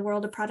think, in the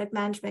world of product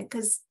management,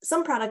 because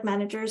some product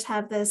managers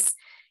have this,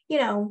 you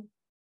know,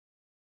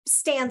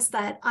 stance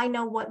that I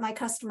know what my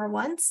customer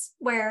wants,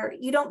 where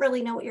you don't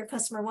really know what your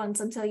customer wants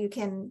until you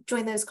can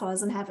join those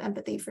calls and have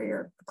empathy for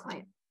your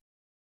client.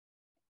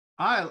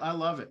 I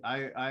love it.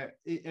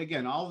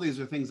 Again, all of these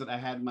are things that I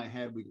had in my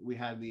head. We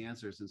had the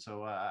answers. And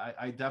so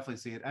I definitely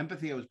see it.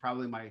 Empathy was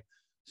probably my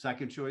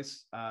second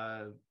choice.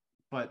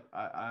 But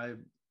I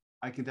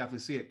can definitely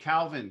see it.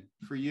 Calvin,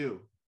 for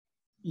you.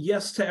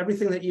 Yes to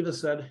everything that Eva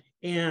said.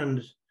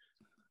 And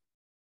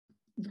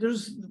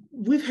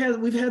we've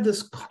had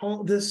this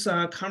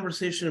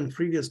conversation in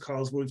previous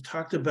calls where we've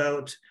talked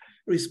about,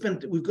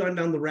 we've gone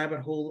down the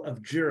rabbit hole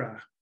of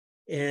Jira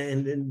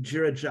and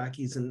Jira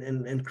jockeys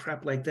and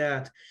crap like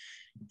that.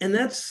 And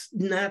that's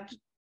not,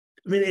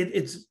 I mean,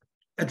 it's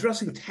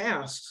addressing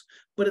tasks,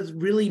 but it's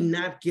really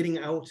not getting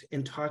out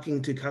and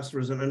talking to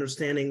customers and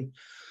understanding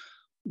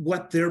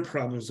what their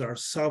problems are,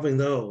 solving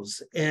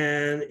those.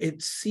 And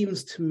it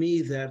seems to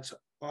me that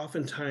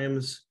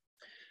oftentimes,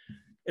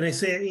 and I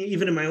say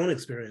even in my own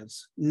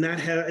experience, not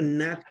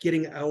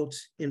getting out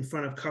in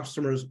front of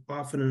customers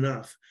often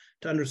enough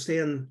to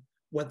understand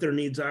what their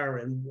needs are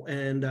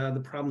and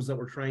the problems that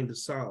we're trying to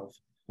solve.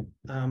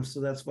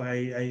 So that's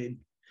why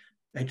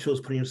I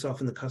chose putting yourself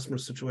in the customer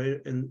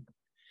situation.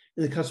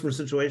 In the customer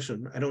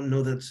situation, I don't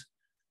know that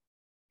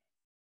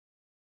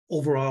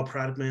overall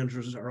product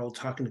managers are all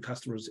talking to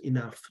customers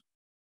enough.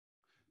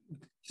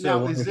 So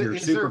Now, one is of it- your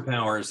is there-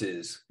 superpowers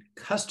is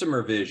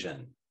customer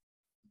vision.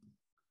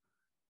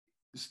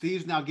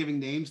 Steve's now giving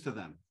names to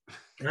them.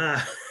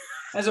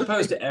 As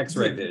opposed to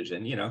X-ray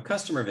vision, you know,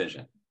 customer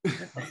vision.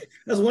 I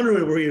was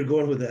wondering where you're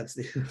going with that,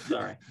 Steve.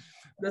 Sorry.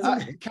 That's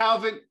okay.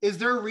 Calvin, is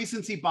there a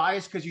recency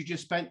bias because you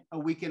just spent a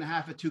week and a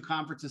half at 2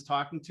 conferences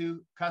talking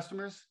to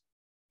customers?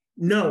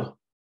 No.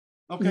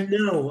 Okay.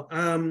 No.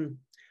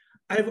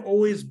 I've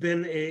always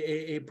been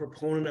a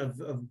proponent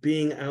of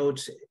being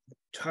out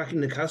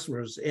talking to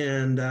customers,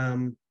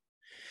 and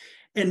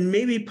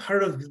maybe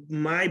part of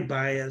my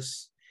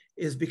bias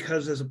is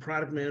because as a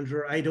product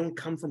manager, I don't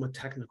come from a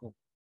technical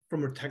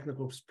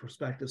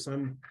perspective.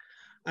 So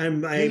I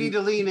need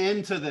to lean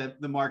into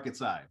the market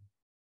side.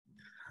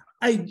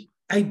 I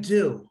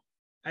do.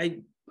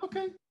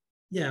 Okay.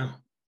 Yeah.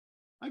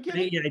 I get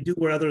it. Yeah, I do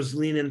where others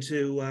lean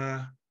into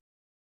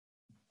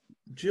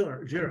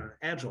Jira,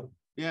 Agile.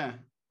 Yeah.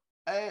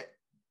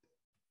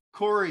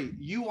 Corey,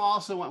 you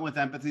also went with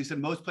empathy. You said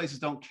most places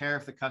don't care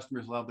if the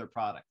customers love their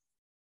product.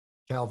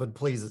 Calvin,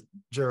 please,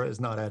 Jira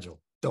is not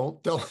Agile.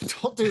 Don't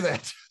do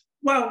that.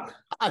 Well,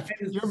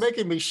 you're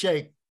making me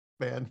shake,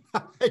 man.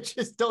 I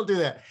just don't do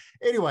that.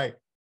 Anyway,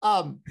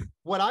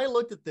 when I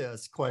looked at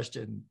this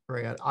question,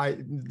 Grant,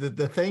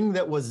 the thing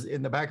that was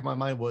in the back of my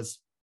mind was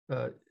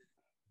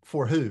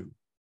for who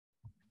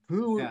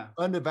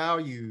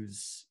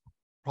undervalues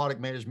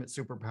product management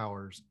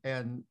superpowers,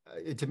 and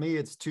to me,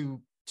 it's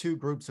two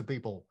groups of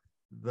people: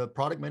 the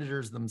product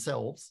managers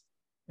themselves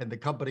and the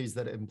companies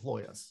that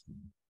employ us.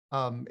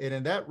 And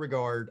in that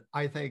regard,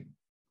 I think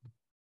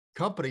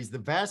companies, the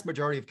vast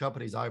majority of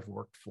companies I've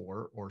worked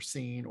for or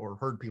seen or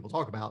heard people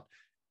talk about,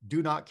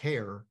 do not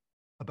care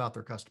about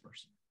their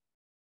customers,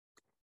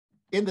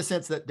 in the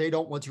sense that they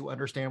don't want to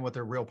understand what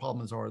their real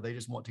problems are. They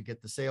just want to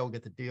get the sale,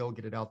 get the deal,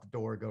 get it out the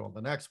door, go on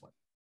the next one.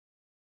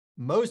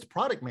 Most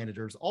product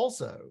managers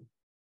also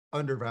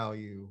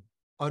undervalue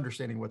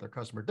understanding what their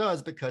customer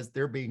does because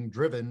they're being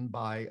driven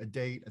by a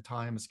date, a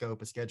time, a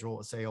scope, a schedule,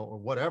 a sale, or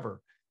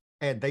whatever.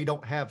 And they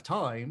don't have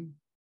time.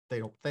 They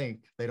don't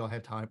think they don't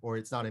have time, or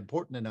it's not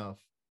important enough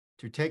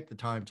to take the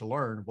time to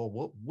learn, well,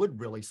 what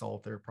would really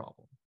solve their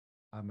problem?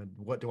 And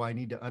what do I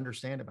need to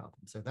understand about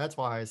them? So that's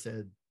why I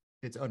said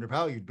it's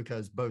undervalued,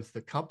 because both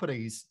the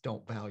companies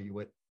don't value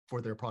it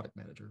for their product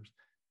managers,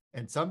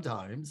 and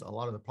sometimes a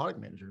lot of the product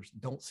managers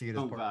don't see it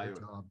as part of their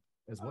job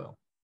as well.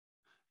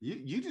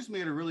 You just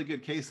made a really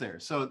good case there.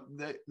 So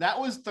that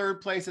was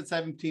third place at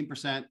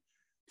 17%.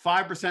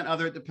 5%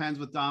 other, it depends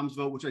with Dom's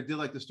vote, which I did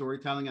like the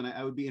storytelling, and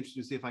I would be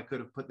interested to see if I could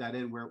have put that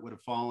in where it would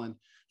have fallen.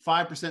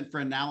 5%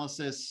 for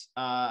analysis,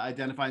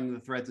 identifying the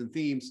threads and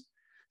themes.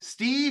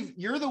 Steve,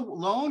 you're the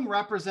lone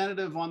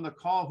representative on the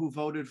call who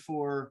voted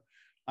for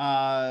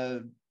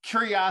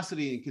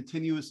curiosity and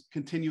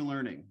continue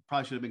learning.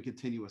 Probably should have been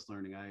continuous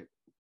learning. I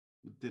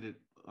did it.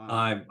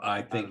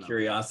 I think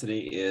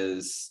curiosity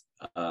is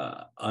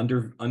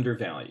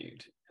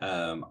undervalued.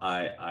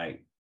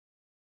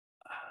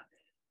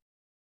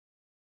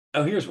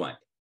 Oh, here's one.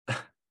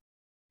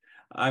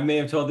 I may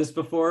have told this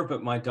before,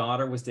 but my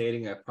daughter was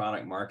dating a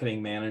product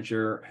marketing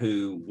manager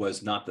who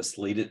was not the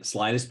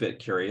slightest bit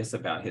curious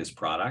about his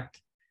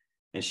product.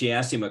 And she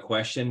asked him a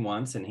question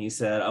once and he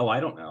said, "Oh, I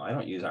don't know. I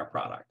don't use our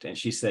product." And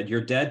she said,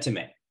 "You're dead to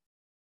me."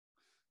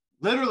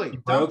 Literally She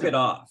broke it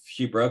off.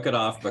 She broke it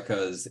off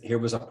because here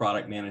was a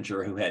product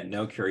manager who had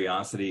no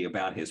curiosity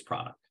about his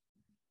product.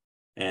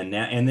 And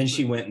then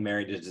she went and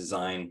married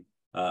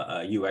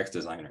a UX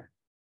designer.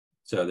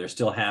 So there's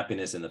still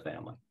happiness in the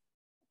family.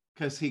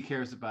 Because he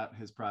cares about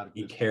his product.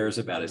 He cares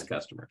about his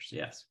customers,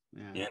 yes,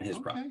 yeah. And his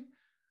product.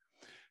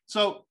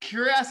 So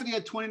curiosity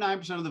had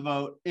 29% of the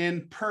vote.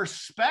 In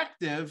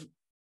perspective,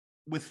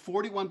 with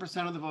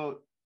 41% of the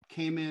vote,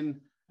 came in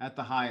at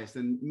the highest.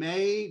 And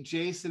May,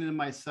 Jason, and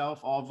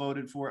myself all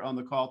voted for it on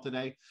the call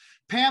today.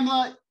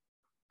 Pamela,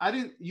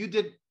 you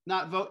did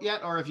not vote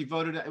yet, or if you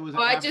voted, it was.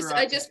 Oh, I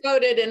just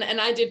voted,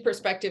 and I did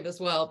perspective as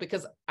well,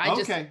 because I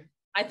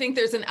think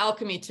there's an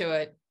alchemy to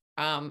it,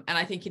 and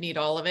I think you need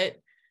all of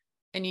it,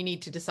 and you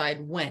need to decide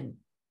when,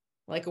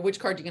 like which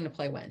card you're going to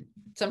play when.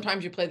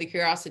 Sometimes you play the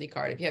curiosity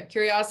card. If you have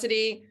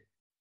curiosity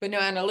but no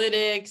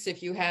analytics,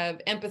 if you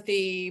have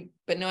empathy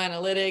but no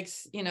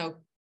analytics,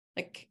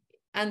 like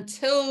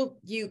until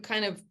you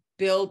kind of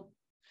throw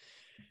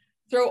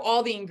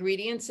all the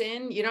ingredients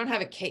in, you don't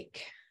have a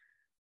cake.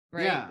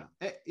 Right?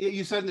 Yeah,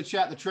 you said in the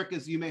chat, the trick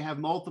is you may have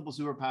multiple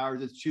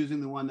superpowers. It's choosing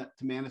the one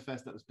to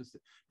manifest at a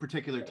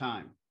particular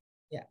time.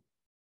 Yeah,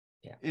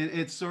 yeah. And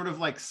it's sort of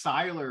like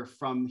Siler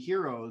from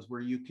Heroes,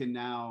 where you can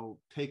now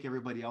take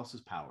everybody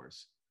else's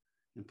powers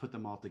and put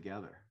them all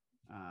together.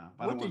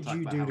 What did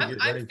you do to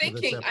get ready for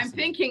this episode? I'm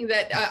thinking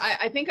that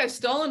I think I've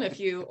stolen a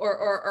few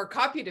or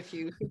copied a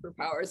few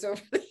superpowers over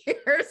the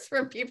years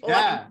from people.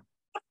 Yeah.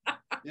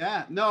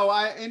 Yeah, no,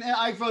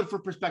 I voted for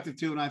perspective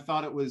too, and I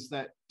thought it was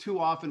that too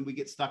often we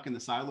get stuck in the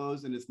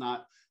silos, and it's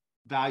not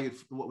valued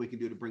for what we can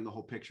do to bring the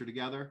whole picture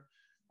together.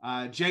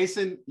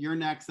 Jason, you're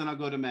next, then I'll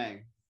go to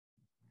May.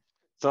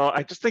 So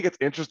I just think it's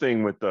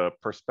interesting with the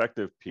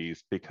perspective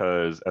piece,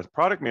 because as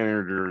product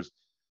managers,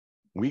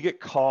 we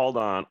get called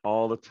on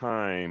all the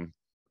time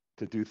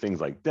to do things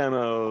like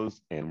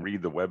demos and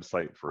read the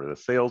website for the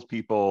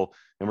salespeople,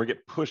 and we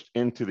get pushed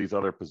into these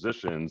other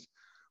positions.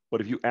 But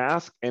if you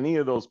ask any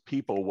of those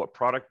people what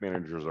product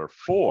managers are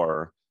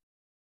for,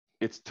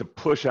 it's to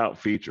push out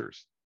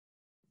features.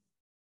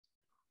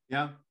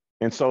 Yeah.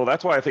 And so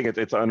that's why I think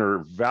it's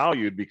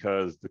undervalued,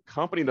 because the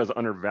company doesn't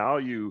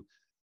undervalue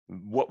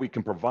what we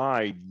can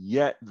provide,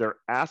 yet they're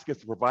asking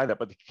us to provide that,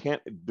 but they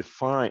can't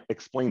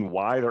explain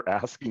why they're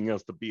asking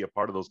us to be a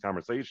part of those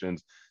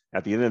conversations.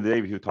 At the end of the day,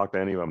 if you talk to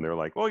any of them, they're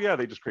like, "Oh yeah,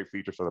 they just create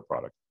features for the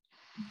product."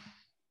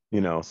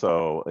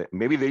 So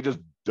maybe they just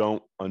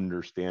don't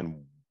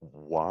understand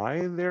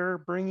why they're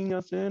bringing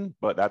us in,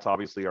 but that's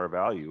obviously our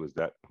value, is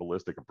that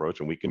holistic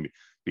approach, and we can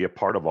be a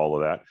part of all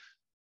of that,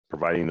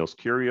 providing those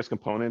curious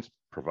components,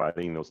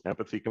 providing those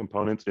empathy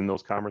components in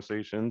those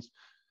conversations.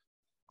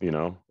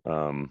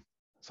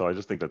 So I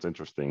just think that's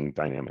interesting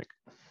dynamic.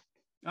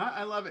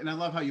 I love it, and I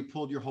love how you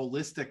pulled your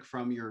holistic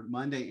from your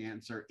Monday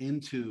answer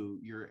into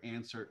your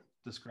answer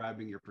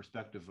describing your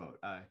perspective vote.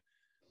 I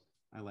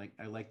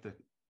like the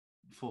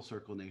full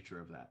circle nature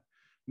of that.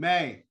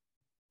 May,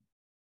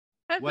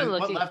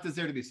 what left is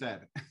there to be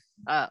said?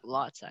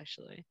 Lots,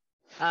 actually.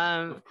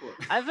 Of course.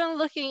 I've been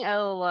looking at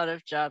a lot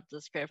of job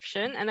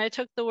description, and I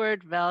took the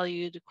word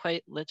valued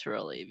quite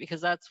literally,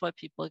 because that's what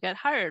people get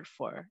hired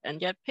for and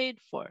get paid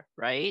for,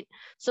 right?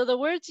 So the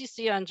words you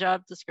see on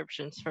job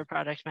descriptions for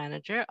product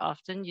manager,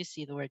 often you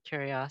see the word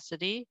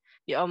curiosity.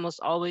 You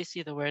almost always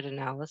see the word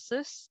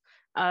analysis.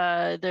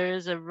 There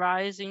is a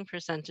rising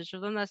percentage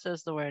of them that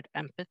says the word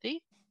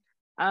empathy.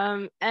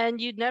 And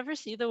you'd never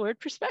see the word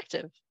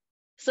perspective.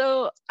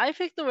 So I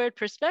picked the word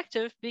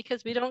perspective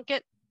because we don't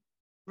get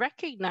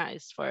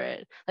recognized for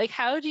it. Like,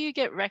 how do you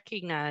get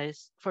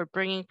recognized for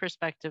bringing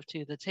perspective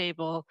to the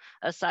table,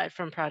 aside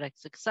from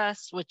product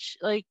success, which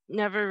like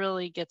never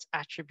really gets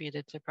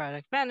attributed to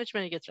product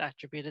management? It gets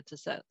attributed to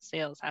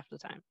sales half the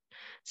time.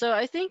 So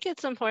I think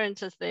it's important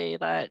to say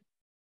that,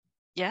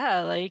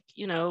 yeah, like,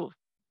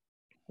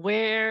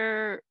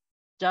 where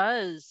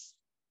does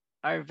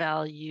our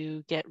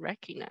value get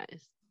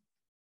recognized?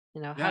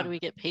 How do we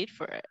get paid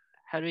for it?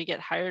 How do we get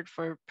hired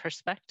for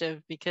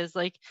perspective? Because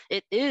like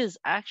it is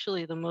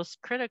actually the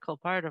most critical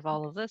part of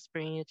all of this,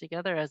 bringing it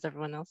together, as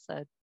everyone else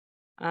said.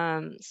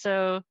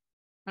 So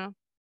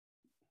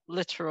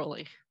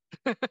literally.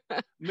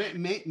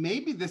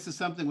 Maybe this is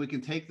something we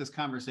can take this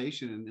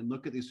conversation and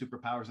look at these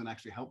superpowers and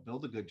actually help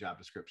build a good job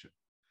description,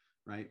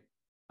 right?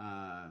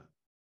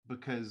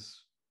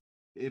 Because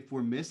if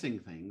we're missing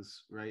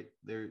things, right,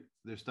 there's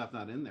stuff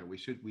not in there. We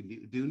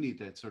do need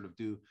to sort of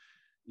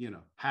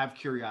have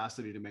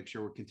curiosity to make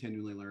sure we're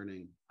continually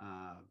learning,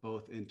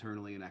 both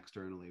internally and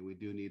externally. We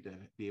do need to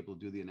be able to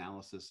do the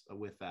analysis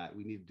with that.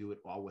 We need to do it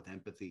all with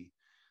empathy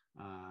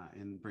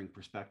and bring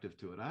perspective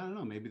to it. I don't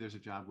know, maybe there's a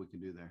job we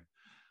can do there.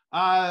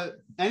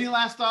 Any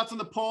last thoughts on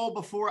the poll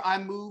before I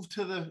move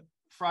to the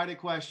Friday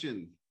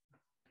question?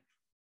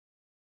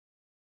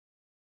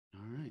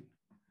 All right.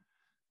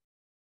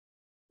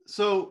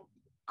 So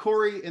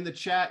Corey, in the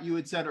chat, you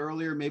had said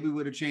earlier, maybe we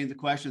would have changed the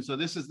question. So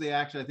this is the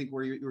action, I think,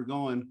 where you're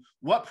going.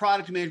 What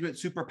product management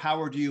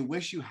superpower do you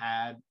wish you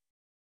had?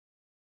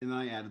 And then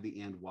I added the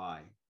and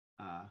why.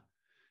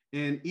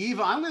 And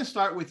Eva, I'm going to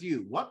start with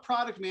you. What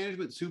product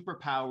management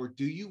superpower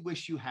do you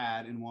wish you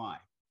had and why?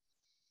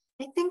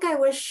 I think I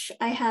wish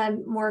I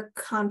had more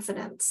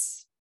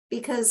confidence,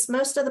 because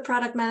most of the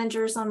product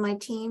managers on my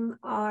team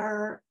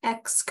are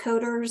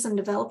ex-coders and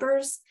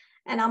developers,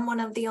 and I'm one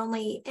of the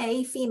only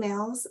A,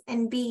 females,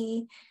 and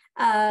B,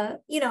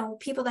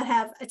 people that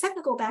have a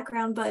technical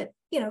background, but,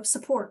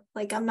 support.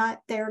 Like, I'm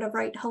not there to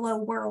write hello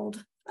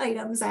world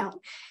items out.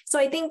 So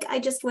I think I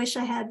just wish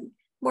I had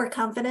more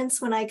confidence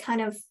when I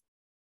kind of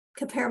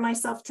compare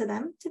myself to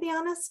them, to be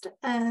honest.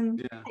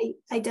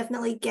 I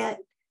definitely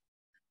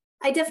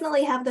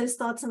have those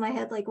thoughts in my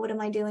head, like, what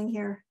am I doing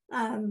here?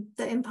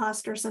 The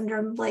imposter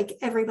syndrome, like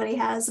everybody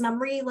has. And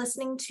I'm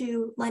re-listening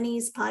to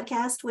Lenny's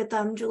podcast with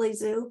Julie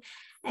Zhu,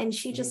 and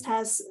she just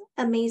has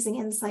amazing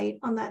insight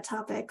on that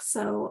topic.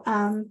 So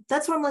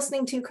that's what I'm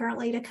listening to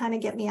currently to kind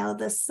of get me out of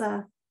this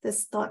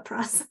thought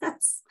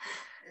process.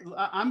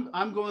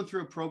 I'm going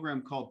through a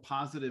program called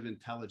Positive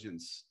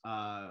Intelligence,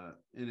 and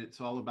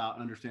it's all about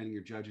understanding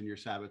your judge and your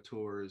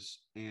saboteurs.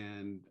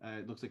 And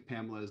it looks like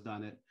Pamela has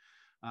done it.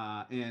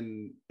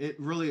 And it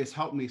really has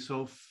helped me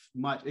so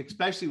much,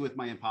 especially with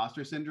my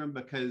imposter syndrome,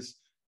 because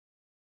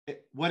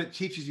what it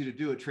teaches you to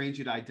do, it trains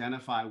you to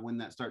identify when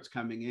that starts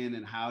coming in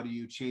and how do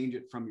you change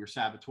it from your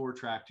saboteur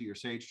track to your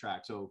sage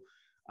track. So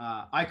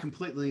I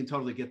completely and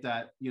totally get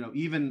that.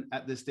 Even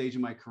at this stage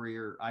in my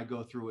career, I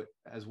go through it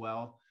as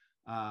well.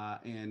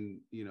 And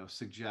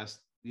suggest,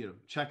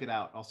 check it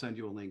out. I'll send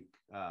you a link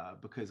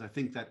because I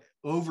think that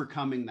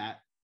overcoming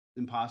that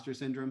imposter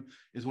syndrome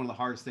is one of the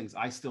hardest things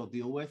I still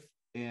deal with.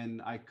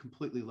 And I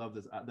completely love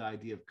the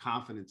idea of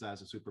confidence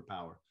as a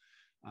superpower.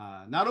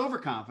 Not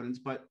overconfidence,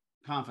 but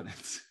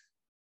confidence.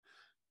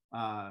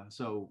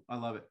 So I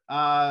love it.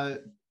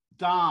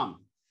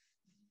 Dom.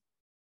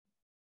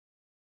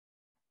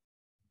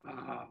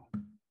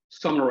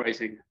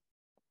 Summarizing.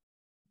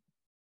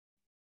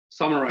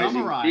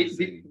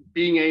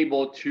 Being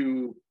able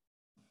to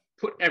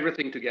put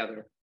everything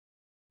together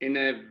in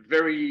a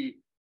very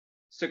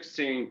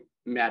succinct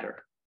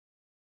manner.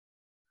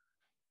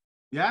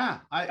 Yeah,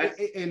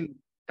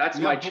 that's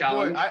my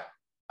challenge. Boy,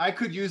 I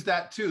could use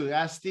that too.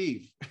 Ask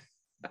Steve.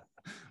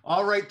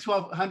 I'll write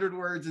 1,200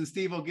 words and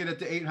Steve will get it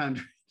to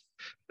 800.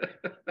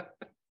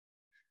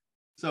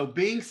 So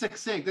being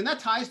succinct, and that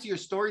ties to your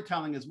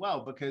storytelling as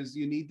well, because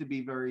you need to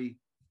be very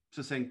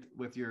succinct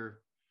with your,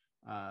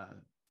 I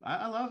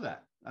love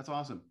that. That's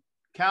awesome.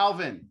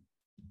 Calvin.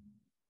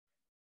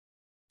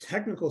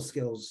 Technical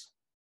skills.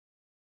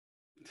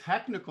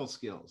 Technical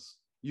skills.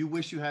 You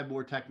wish you had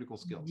more technical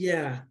skills.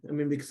 Yeah,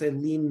 because I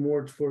lean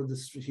more toward the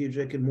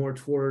strategic and more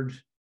toward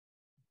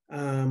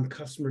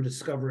customer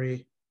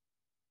discovery,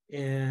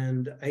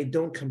 and I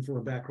don't come from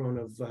a background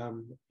of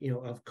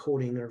of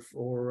coding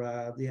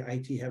or the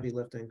IT heavy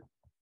lifting.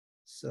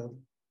 So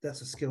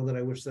that's a skill that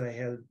I wish that I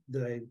had.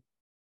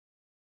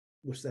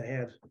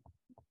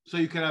 So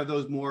you could have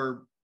those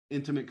more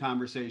intimate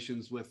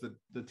conversations with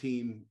the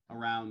team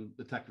around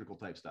the technical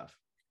type stuff.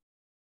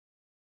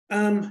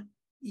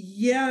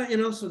 Yeah,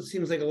 and also it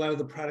seems like a lot of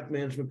the product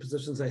management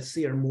positions I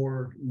see are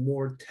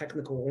more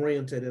technical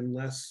oriented and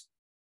less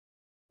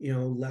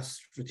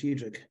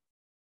strategic.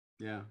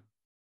 Yeah.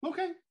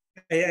 Okay.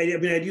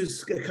 I'd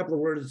use a couple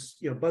of words,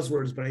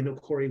 buzzwords, but I know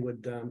Corey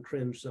would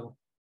cringe. So.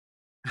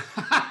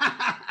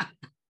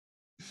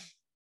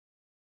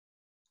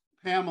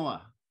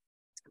 Pamela.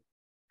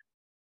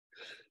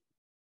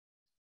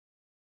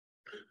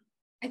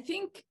 I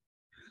think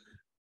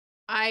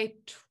I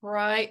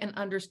try and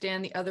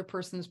understand the other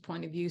person's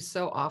point of view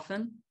so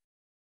often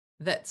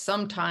that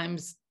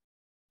sometimes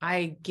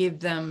I give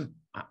them,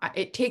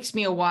 it takes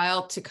me a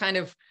while to kind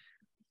of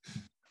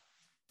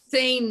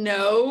say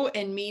no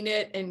and mean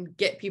it and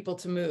get people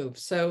to move.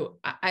 So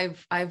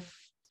I've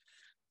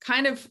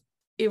kind of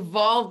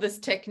evolved this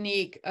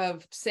technique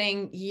of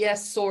saying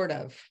yes, sort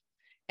of,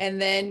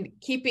 and then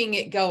keeping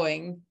it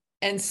going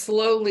and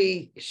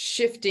slowly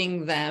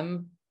shifting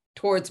them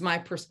towards my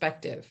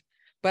perspective.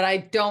 But I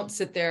don't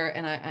sit there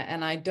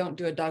and I don't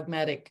do a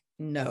dogmatic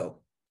no.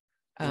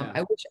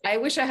 I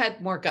wish I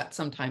had more guts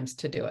sometimes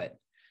to do it.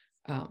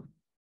 I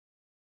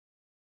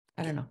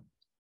don't know.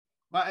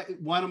 Well,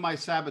 one of my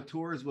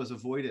saboteurs was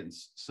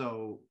avoidance,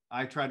 so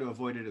I try to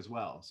avoid it as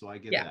well. So I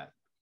get that.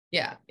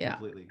 Yeah.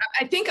 Completely.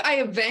 I think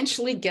I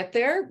eventually get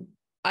there.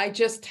 I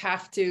just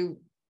have to,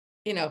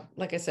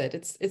 like I said,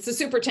 it's a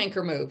super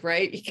tanker move,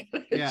 right?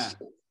 Yeah.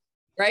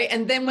 Right.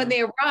 And then when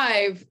they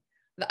arrive,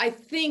 I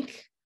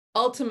think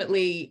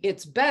ultimately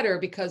it's better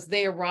because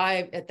they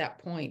arrive at that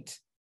point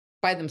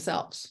by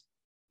themselves,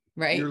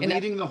 right? You're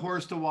leading the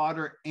horse to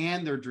water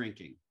and they're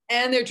drinking.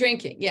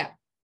 Yeah.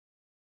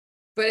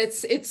 But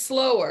it's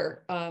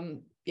slower,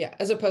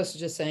 as opposed to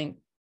just saying,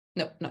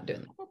 no, not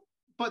doing that.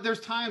 But there's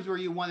times where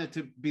you want it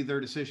to be their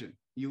decision.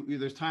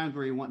 There's times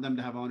where you want them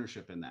to have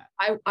ownership in that.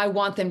 I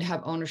want them to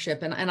have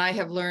ownership. And I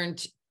have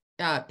learned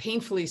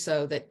painfully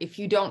so, that if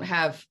you don't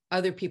have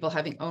other people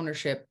having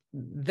ownership,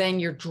 then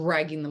you're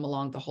dragging them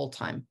along the whole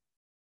time.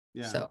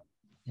 Yeah. So,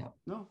 yeah.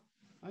 No,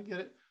 I get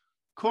it.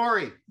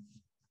 Corey,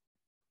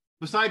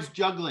 besides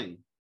juggling.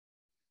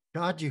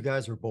 God, you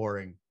guys are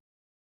boring.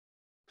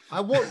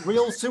 I want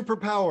real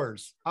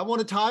superpowers. I want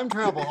to time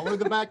travel. I want to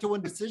go back to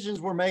when decisions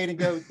were made and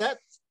go,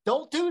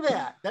 don't do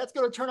that. That's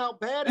going to turn out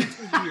bad in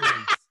 2 years.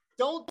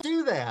 Don't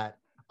do that.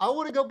 I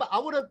want to go back. I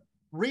want to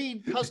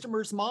read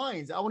customers'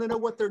 minds. I want to know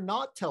what they're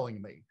not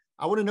telling me.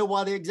 I want to know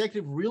why the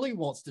executive really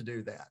wants to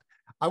do that.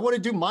 I want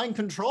to do mind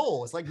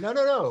control. It's like,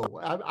 no.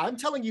 I'm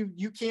telling you,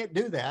 you can't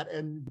do that,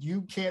 and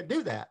you can't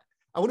do that.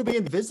 I want to be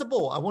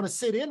invisible. I want to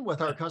sit in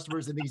with our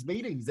customers in these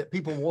meetings that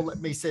people won't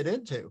let me sit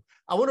into.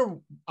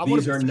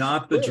 These are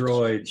not the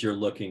droids you're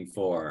looking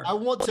for. I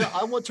want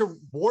to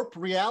warp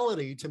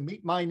reality to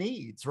meet my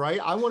needs,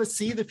 right? I want to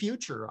see the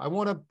future. I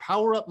want to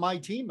power up my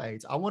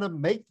teammates. I want to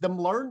make them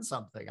learn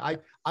something. I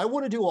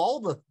want to do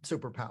all the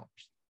superpowers.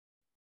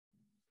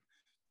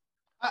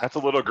 That's a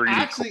little greedy.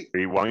 Actually,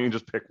 Corey. Why don't you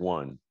just pick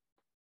one?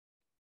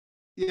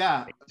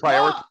 Yeah.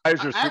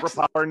 Prioritize your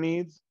superpower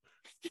needs.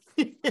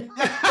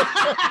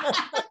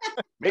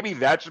 Maybe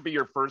that should be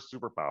your first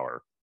superpower.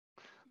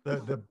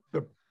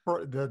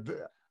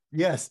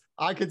 Yes,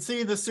 I could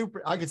see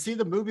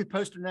the movie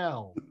poster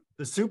now.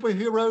 The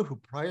superhero who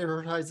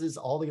prioritizes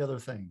all the other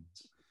things.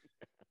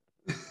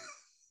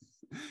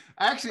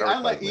 Actually, I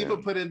let Eva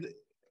put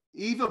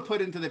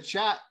into the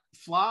chat,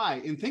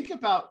 fly, and think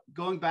about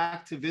going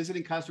back to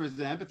visiting customers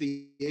and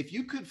empathy. If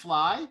you could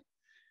fly,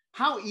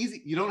 how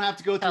easy? You don't have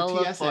to go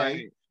through Teleport.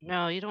 TSA.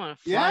 No, you don't want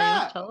to fly. Yeah. You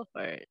want to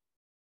teleport.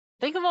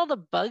 Think of all the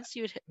bugs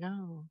you'd hit.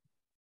 No.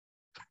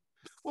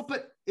 Well,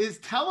 but is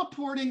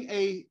teleporting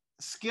a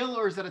skill,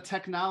 or is that a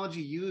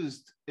technology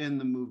used in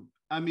the movie?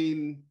 I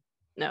mean,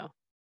 no,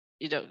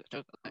 you don't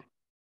go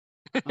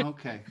there.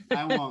 Okay,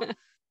 I won't.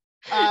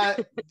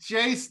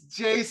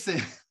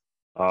 Jason.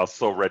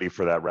 So ready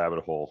for that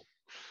rabbit hole.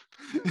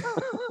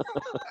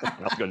 I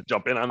was going to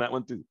jump in on that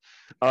one too.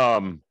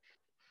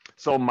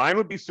 So mine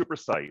would be super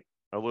sight,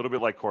 a little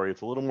bit like Corey.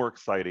 It's a little more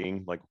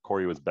exciting, like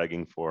Corey was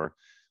begging for.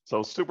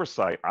 So super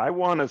sight, I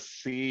want to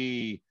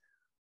see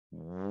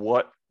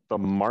what the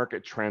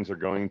market trends are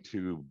going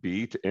to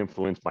be to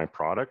influence my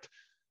product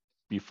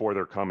before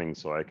they're coming,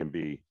 so I can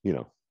be,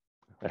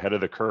 ahead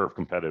of the curve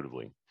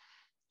competitively.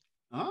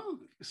 Oh,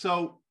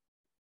 so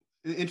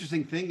the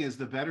interesting thing is,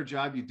 the better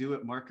job you do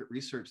at market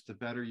research, the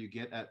better you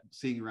get at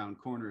seeing around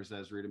corners,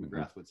 as Rita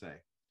McGrath would say.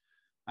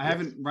 I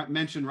haven't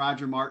mentioned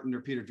Roger Martin or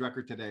Peter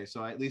Drucker today,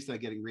 so at least I'm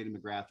getting Rita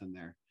McGrath in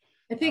there.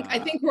 I think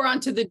we're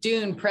onto the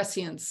Dune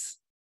prescience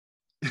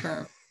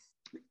term.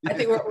 I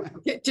think we're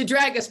to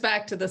drag us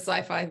back to the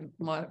sci-fi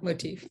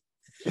motif.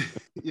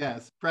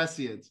 Yes,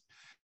 prescience.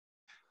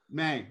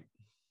 May.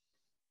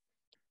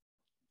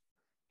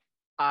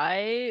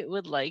 I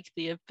would like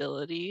the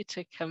ability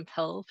to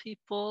compel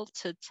people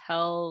to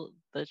tell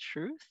the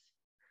truth,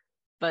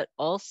 but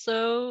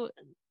also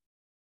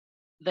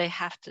they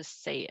have to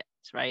say it,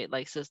 right?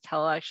 Like, so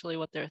tell actually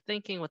what they're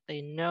thinking, what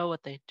they know,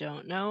 what they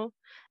don't know.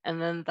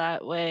 And then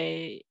that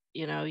way,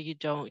 you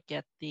don't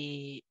get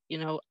the,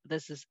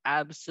 this is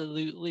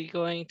absolutely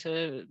going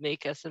to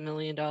make us $1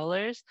 million.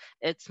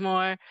 It's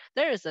more,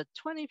 there is a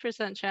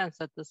 20% chance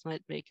that this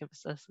might make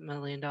us $1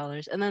 million.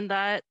 And then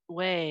that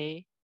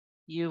way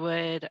you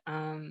would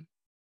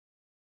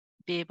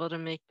be able to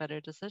make better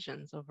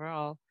decisions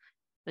overall.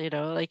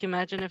 Like,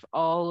 imagine if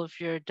all of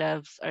your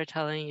devs are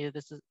telling you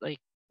this is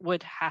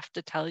would have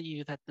to tell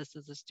you that this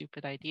is a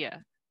stupid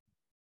idea,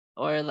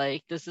 or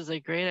like, this is a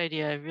great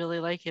idea, I really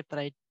like it, but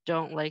I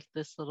don't like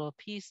this little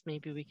piece,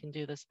 maybe we can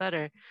do this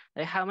better.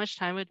 Like, how much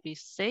time would we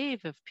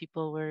save if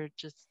people were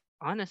just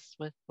honest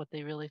with what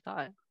they really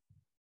thought?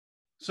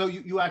 So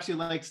you actually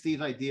like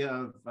Steve's idea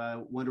of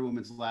Wonder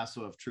Woman's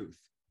lasso of truth?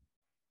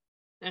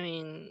 I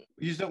mean,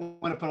 you just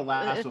don't want to put a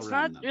lasso it's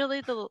around not them.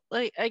 really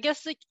I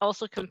guess it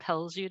also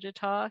compels you to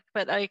talk,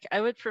 but I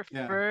would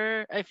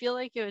prefer, I feel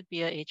like it would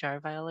be a HR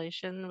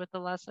violation with the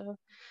lasso.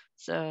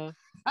 So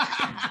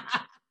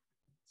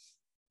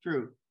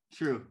True.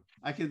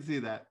 I can see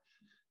that.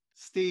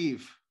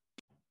 Steve.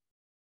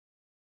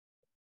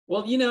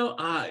 Well,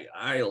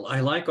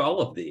 I like all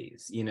of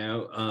these,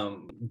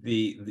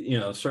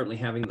 certainly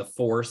having the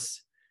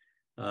force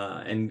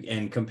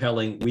and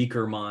compelling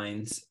weaker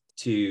minds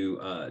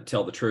to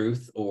tell the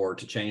truth or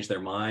to change their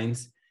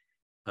minds.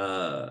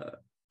 I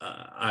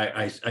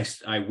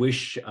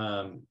wish,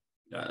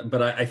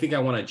 but I think I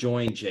want to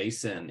join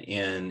Jason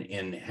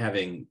in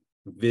having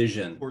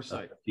vision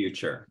foresight of the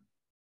future.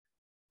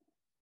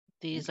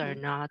 These are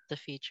not the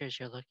features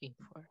you're looking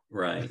for.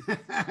 Right.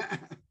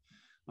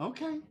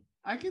 Okay,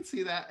 I can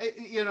see that.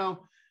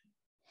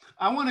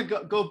 I want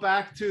to go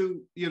back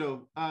to,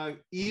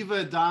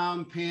 Eva,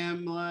 Dom,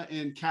 Pamela,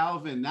 and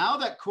Calvin. Now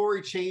that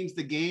Corey changed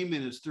the game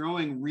and is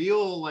throwing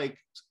real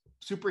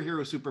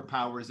superhero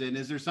superpowers in,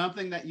 is there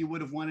something that you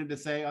would have wanted to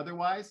say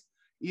otherwise,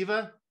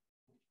 Eva?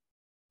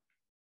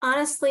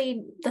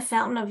 Honestly, the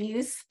fountain of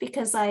youth,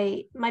 because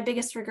my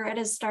biggest regret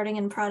is starting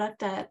in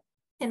product at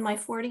in my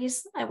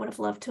 40s. I would have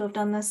loved to have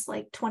done this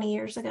like 20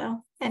 years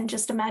ago, and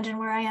just imagine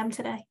where I am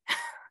today.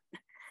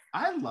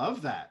 I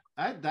love that.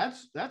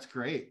 That's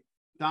great.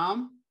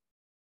 Dom?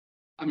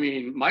 I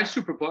mean, my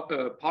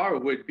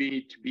superpower would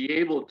be to be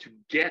able to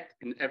get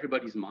in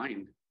everybody's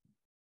mind.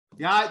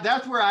 Yeah,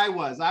 that's where I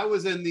was. I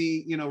was in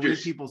the, read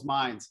Just- people's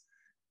minds.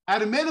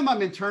 At a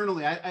minimum,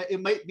 internally,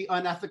 it might be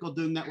unethical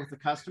doing that with the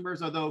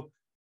customers, although,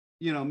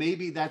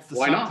 maybe that's the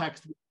Why not?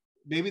 subtext.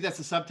 Maybe that's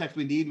the subtext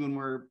we need when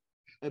we're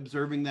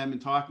observing them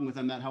and talking with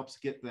them. That helps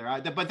get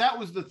there. But that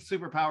was the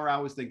superpower I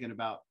was thinking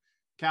about.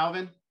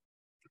 Calvin?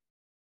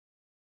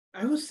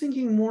 I was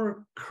thinking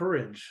more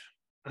courage.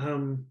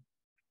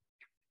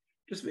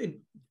 Just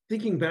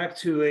thinking back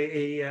to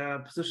a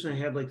position I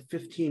had like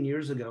 15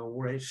 years ago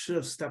where I should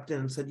have stepped in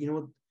and said, you know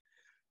what,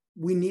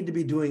 we need to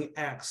be doing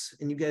X,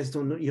 and you guys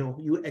don't know,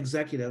 you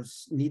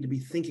executives need to be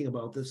thinking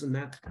about this and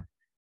not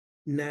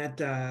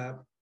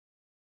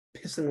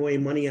pissing away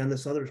money on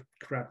this other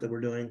crap that we're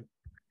doing.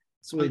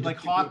 So like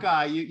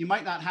Hawkeye, you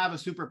might not have a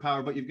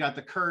superpower, but you've got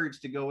the courage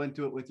to go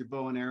into it with your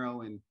bow and arrow.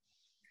 And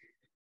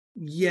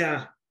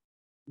yeah.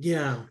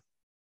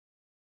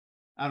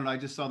 I don't know. I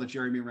just saw that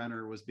Jeremy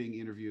Renner was being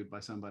interviewed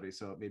by somebody,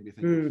 so it made me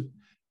think.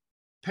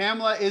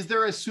 Pamela, is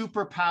there a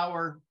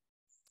superpower?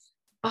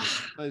 A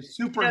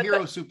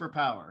superhero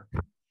superpower?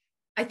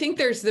 I think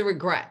there's the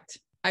regret.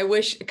 I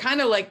wish, kind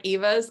of like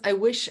Eva's, I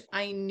wish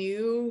I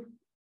knew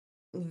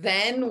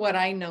then what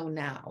I know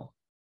now.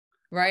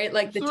 Right?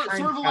 Like the sort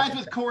time of aligns travel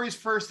with Corey's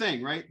first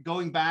thing, right?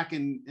 Going back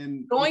and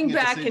going looking at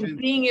back and decisions.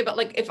 being able,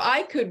 like, if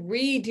I could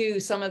redo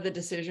some of the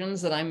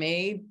decisions that I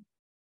made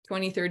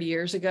 20, 30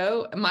 years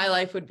ago, my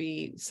life would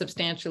be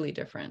substantially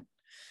different.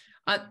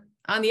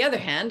 On the other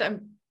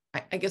hand,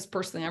 I guess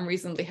personally, I'm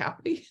reasonably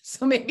happy.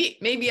 So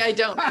maybe I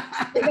don't.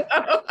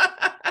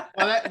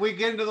 Well, we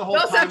get into the whole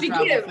You also time have to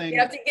travel give. thing. You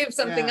have to give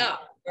something Yeah.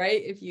 up,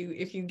 right? If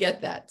you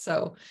get that.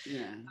 So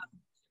Yeah.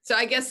 so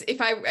I guess if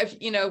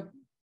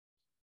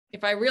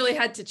I really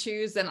had to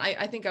choose, then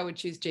I think I would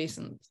choose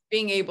Jason,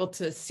 being able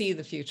to see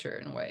the future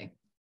in a way.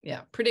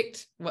 Yeah.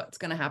 Predict what's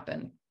going to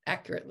happen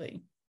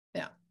accurately.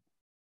 Yeah.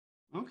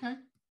 Okay.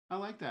 I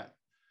like that.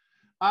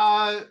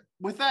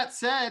 With that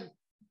said,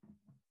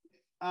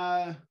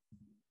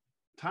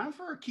 time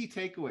for our key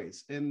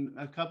takeaways. And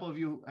a couple of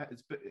you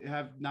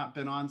have not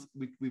been on.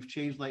 We've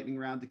changed lightning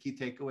round to key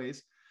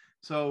takeaways.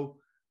 So,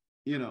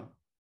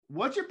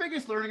 what's your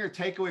biggest learning or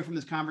takeaway from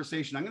this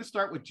conversation? I'm going to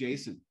start with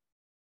Jason.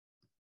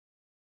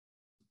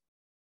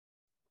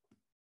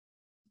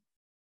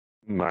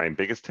 My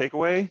biggest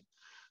takeaway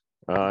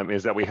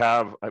is that we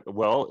have,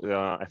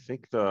 I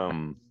think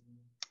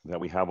that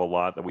we have a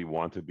lot that we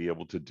want to be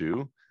able to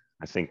do.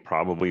 I think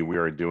probably we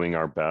are doing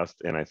our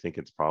best, and I think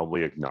it's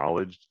probably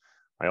acknowledged.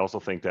 I also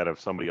think that if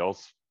somebody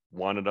else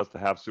wanted us to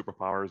have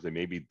superpowers, they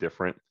may be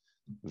different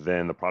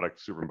than the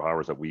product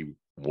superpowers that we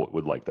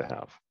would like to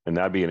have. And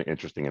that'd be an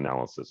interesting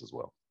analysis as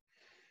well.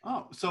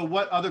 Oh, so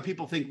what other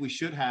people think we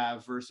should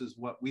have versus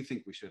what we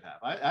think we should have.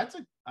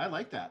 I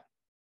like that.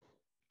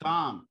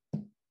 Dom.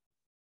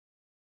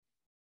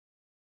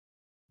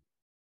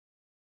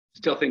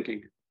 Still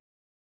thinking.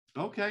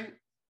 Okay.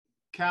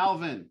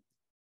 Calvin.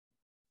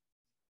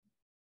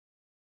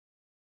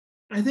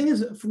 I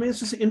think for me, it's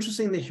just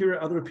interesting to hear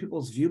other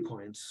people's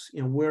viewpoints,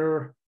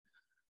 where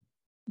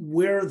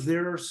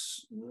their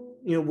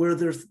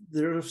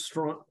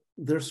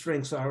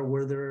strengths are,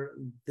 where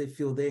they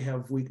feel they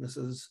have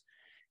weaknesses,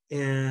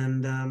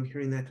 and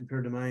hearing that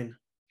compared to mine.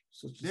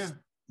 So it's just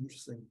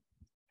interesting.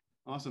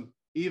 Awesome.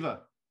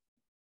 Eva.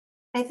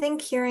 I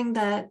think hearing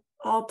that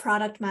all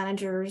product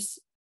managers,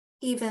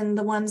 even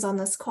the ones on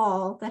this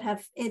call that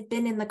have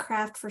been in the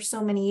craft for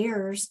so many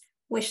years,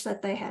 wish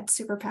that they had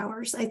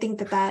superpowers. I think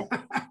that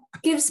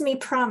gives me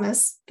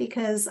promise,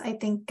 because I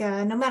think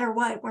no matter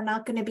what, we're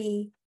not going to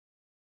be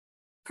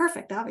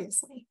perfect,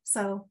 obviously.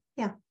 So,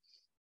 yeah.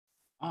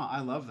 Oh,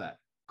 I love that.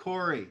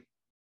 Corey.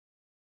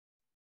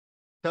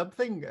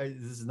 Something,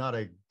 this is not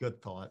a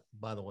good thought,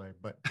 by the way,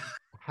 but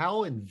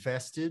how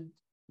invested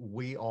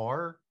we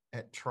are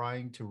at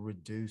trying to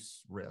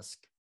reduce risk.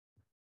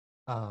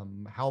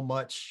 How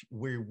much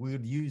we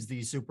would use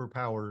these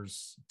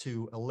superpowers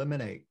to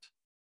eliminate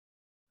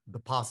the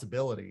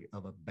possibility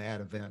of a bad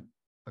event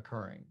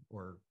occurring,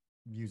 or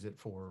use it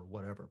for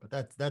whatever.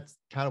 But that's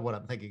kind of what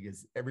I'm thinking,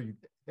 is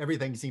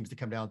everything seems to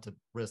come down to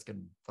risk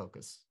and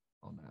focus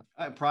on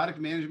that. Product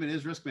management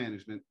is risk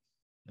management.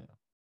 Yeah.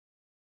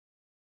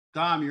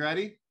 Dom, you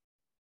ready?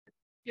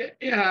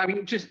 Yeah. I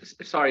mean, just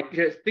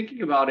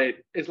thinking about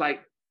it is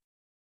like,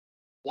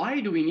 why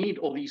do we need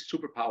all these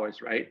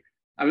superpowers, right?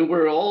 I mean,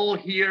 we're all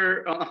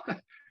here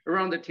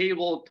around the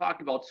table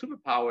talking about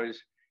superpowers,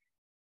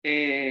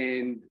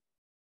 and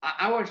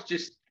I was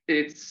just,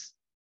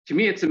 to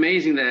me, it's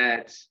amazing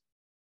that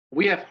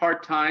we have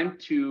hard time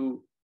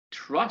to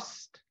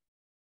trust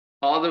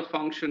other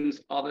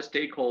functions, other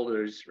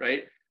stakeholders,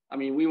 right? I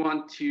mean, we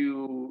want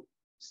to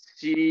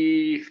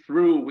see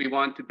through, we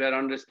want to better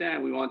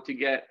understand, we want to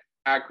get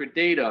accurate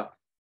data.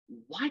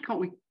 Why can't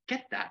we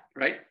get that,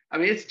 right? I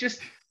mean, it's just,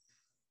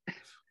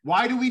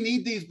 Why do we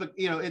need these? But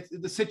it's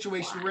the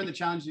situation we're in, the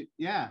challenge.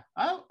 Yeah,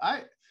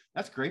 I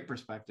that's great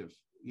perspective.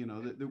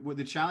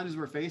 The challenges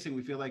we're facing,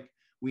 we feel like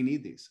we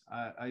need these.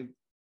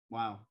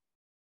 Wow.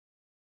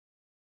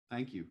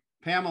 Thank you,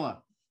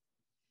 Pamela.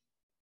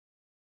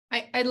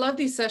 I love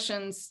these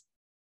sessions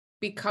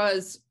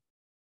because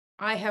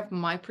I have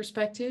my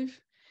perspective,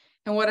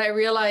 and what I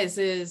realize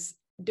is,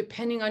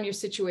 depending on your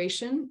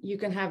situation, you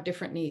can have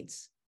different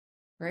needs,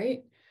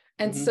 right?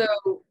 And so,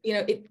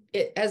 it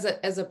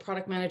as a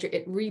product manager,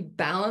 it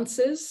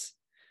rebalances,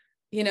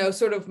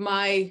 sort of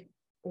my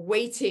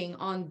weighting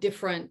on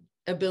different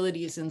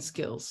abilities and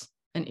skills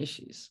and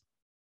issues.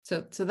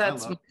 So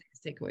that's my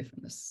takeaway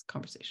from this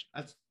conversation.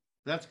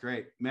 That's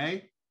great.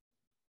 May?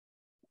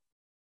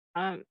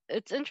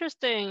 It's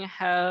interesting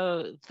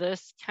how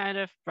this kind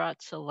of brought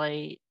to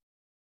light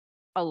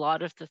a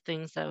lot of the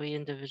things that we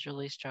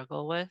individually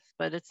struggle with,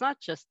 but it's not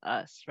just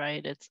us,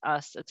 right? It's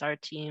us, it's our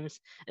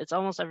teams, it's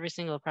almost every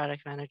single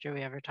product manager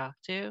we ever talk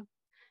to.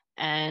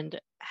 And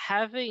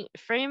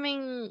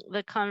framing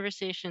the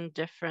conversation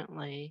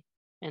differently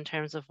in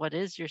terms of what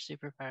is your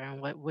superpower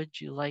and what would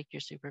you like your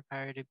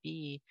superpower to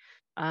be,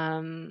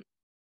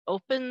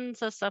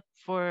 opens us up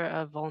for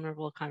a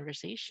vulnerable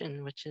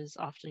conversation, which is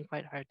often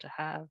quite hard to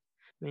have.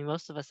 I mean,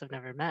 most of us have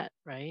never met,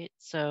 right?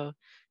 So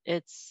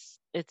it's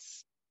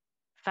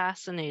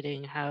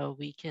fascinating how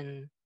we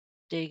can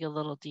dig a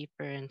little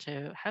deeper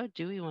into how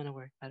do we want to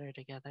work better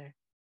together.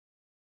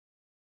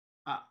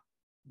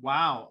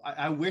 Wow.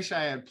 I wish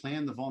I had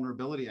planned the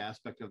vulnerability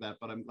aspect of that,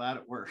 but I'm glad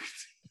it worked.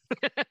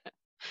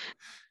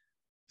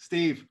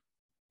 Steve.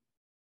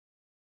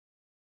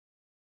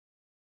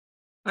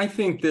 I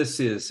think this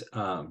is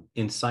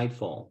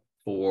insightful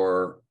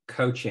for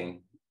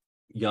coaching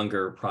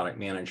younger product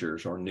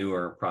managers or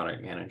newer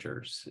product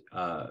managers.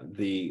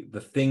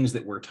 The things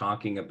that we're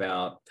talking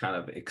about kind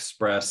of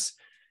express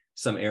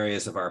some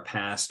areas of our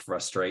past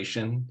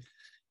frustration,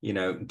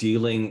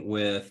 dealing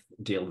with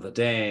deal of the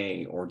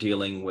day, or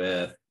dealing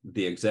with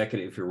the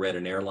executive who read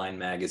an airline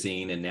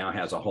magazine and now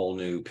has a whole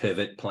new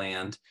pivot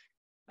planned.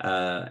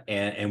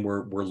 And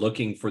we're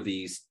looking for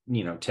these,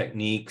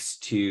 techniques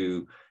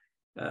to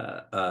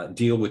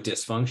deal with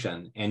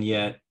dysfunction. And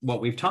yet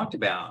what we've talked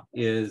about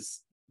is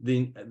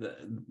the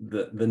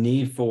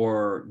need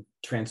for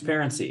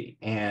transparency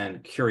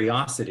and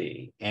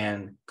curiosity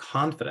and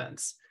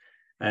confidence.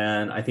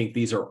 And I think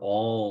these are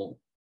all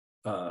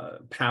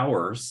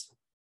powers,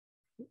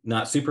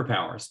 not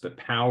superpowers, but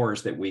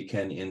powers that we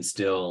can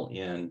instill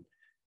in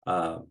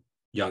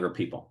younger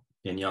people,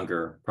 in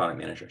younger product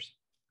managers.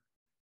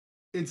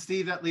 And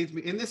Steve, that leads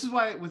me, and this is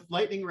why with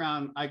lightning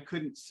round, I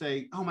couldn't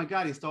say, oh my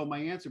God, he stole my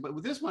answer. But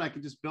with this one, I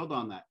could just build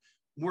on that.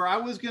 Where I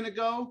was going to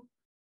go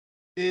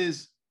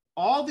is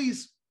all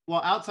these,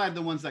 well, outside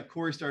the ones that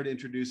Corey started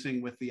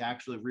introducing with the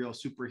actually real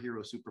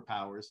superhero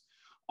superpowers,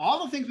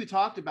 all the things we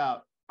talked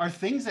about are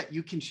things that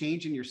you can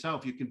change in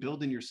yourself. You can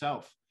build in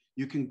yourself.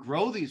 You can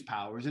grow these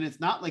powers. And it's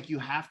not like you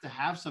have to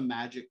have some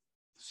magic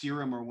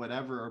serum or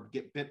whatever, or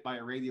get bit by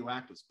a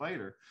radioactive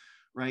spider,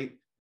 right?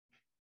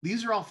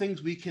 These are all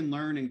things we can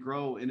learn and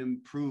grow and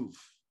improve.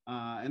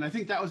 And I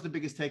think that was the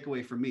biggest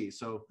takeaway for me.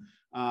 So,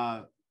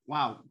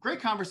 wow,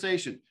 great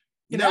conversation.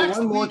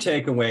 One more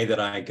takeaway that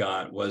I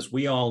got was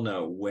we all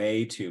know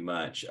way too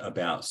much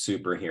about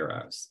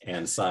superheroes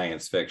and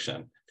science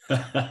fiction.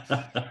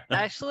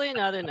 Actually,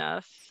 not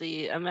enough.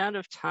 The amount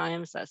of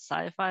times that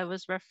sci-fi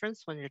was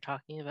referenced when you're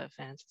talking about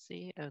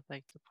fantasy, I would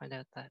like to point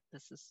out that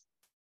this is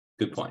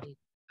good point.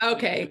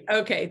 Okay.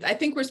 I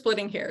think we're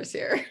splitting hairs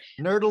here.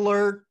 Nerd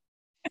alert.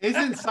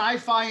 Isn't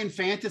sci-fi and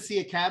fantasy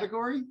a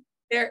category?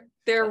 They're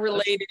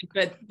related,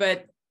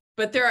 but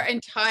there are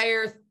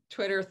entire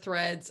Twitter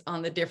threads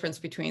on the difference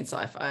between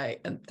sci-fi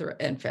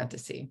and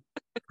fantasy.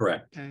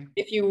 Correct. Okay.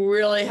 If you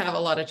really have a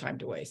lot of time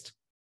to waste.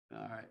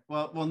 All right.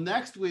 Well,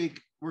 next week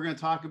we're going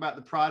to talk about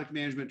the product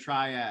management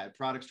triad: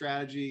 product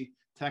strategy,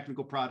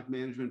 technical product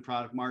management,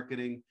 product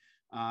marketing,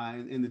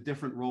 and the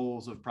different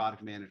roles of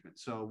product management.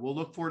 So we'll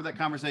look forward to that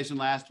conversation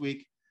last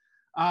week.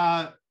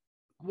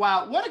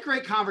 Wow, what a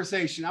great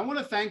conversation. I want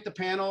to thank the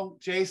panel: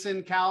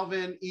 Jason,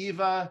 Calvin,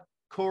 Eva,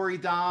 Corey,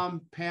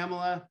 Dom,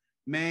 Pamela,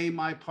 May,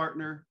 my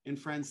partner and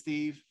friend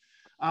Steve.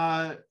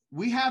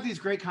 We have these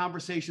great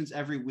conversations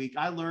every week.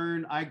 I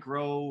learn, I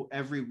grow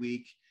every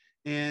week.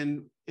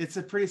 And it's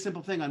a pretty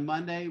simple thing. On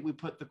Monday, we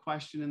put the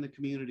question in the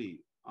community.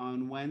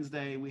 On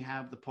Wednesday, we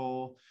have the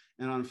poll.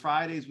 And on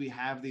Fridays, we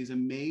have these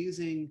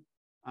amazing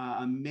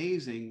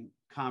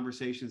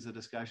conversations and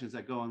discussions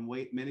that go in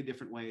many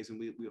different ways.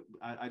 And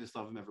I just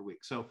love them every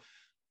week. So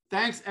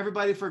thanks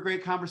everybody for a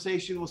great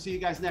conversation. We'll see you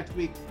guys next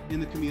week in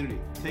the community.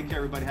 Take care,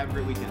 everybody. Have a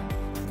great weekend.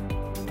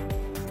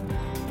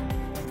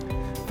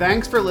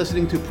 Thanks for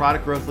listening to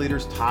Product Growth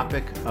Leaders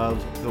Topic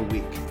of the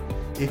Week.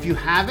 If you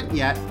haven't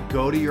yet,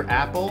 go to your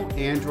Apple,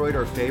 Android,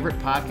 or favorite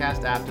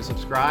podcast app to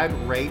subscribe,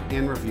 rate,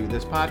 and review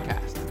this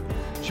podcast.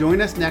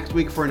 Join us next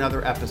week for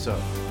another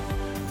episode.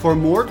 For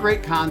more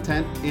great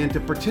content and to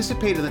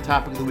participate in the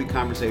Topic of the Week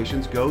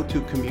conversations, go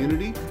to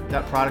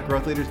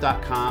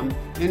community.productgrowthleaders.com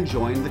and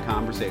join the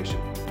conversation.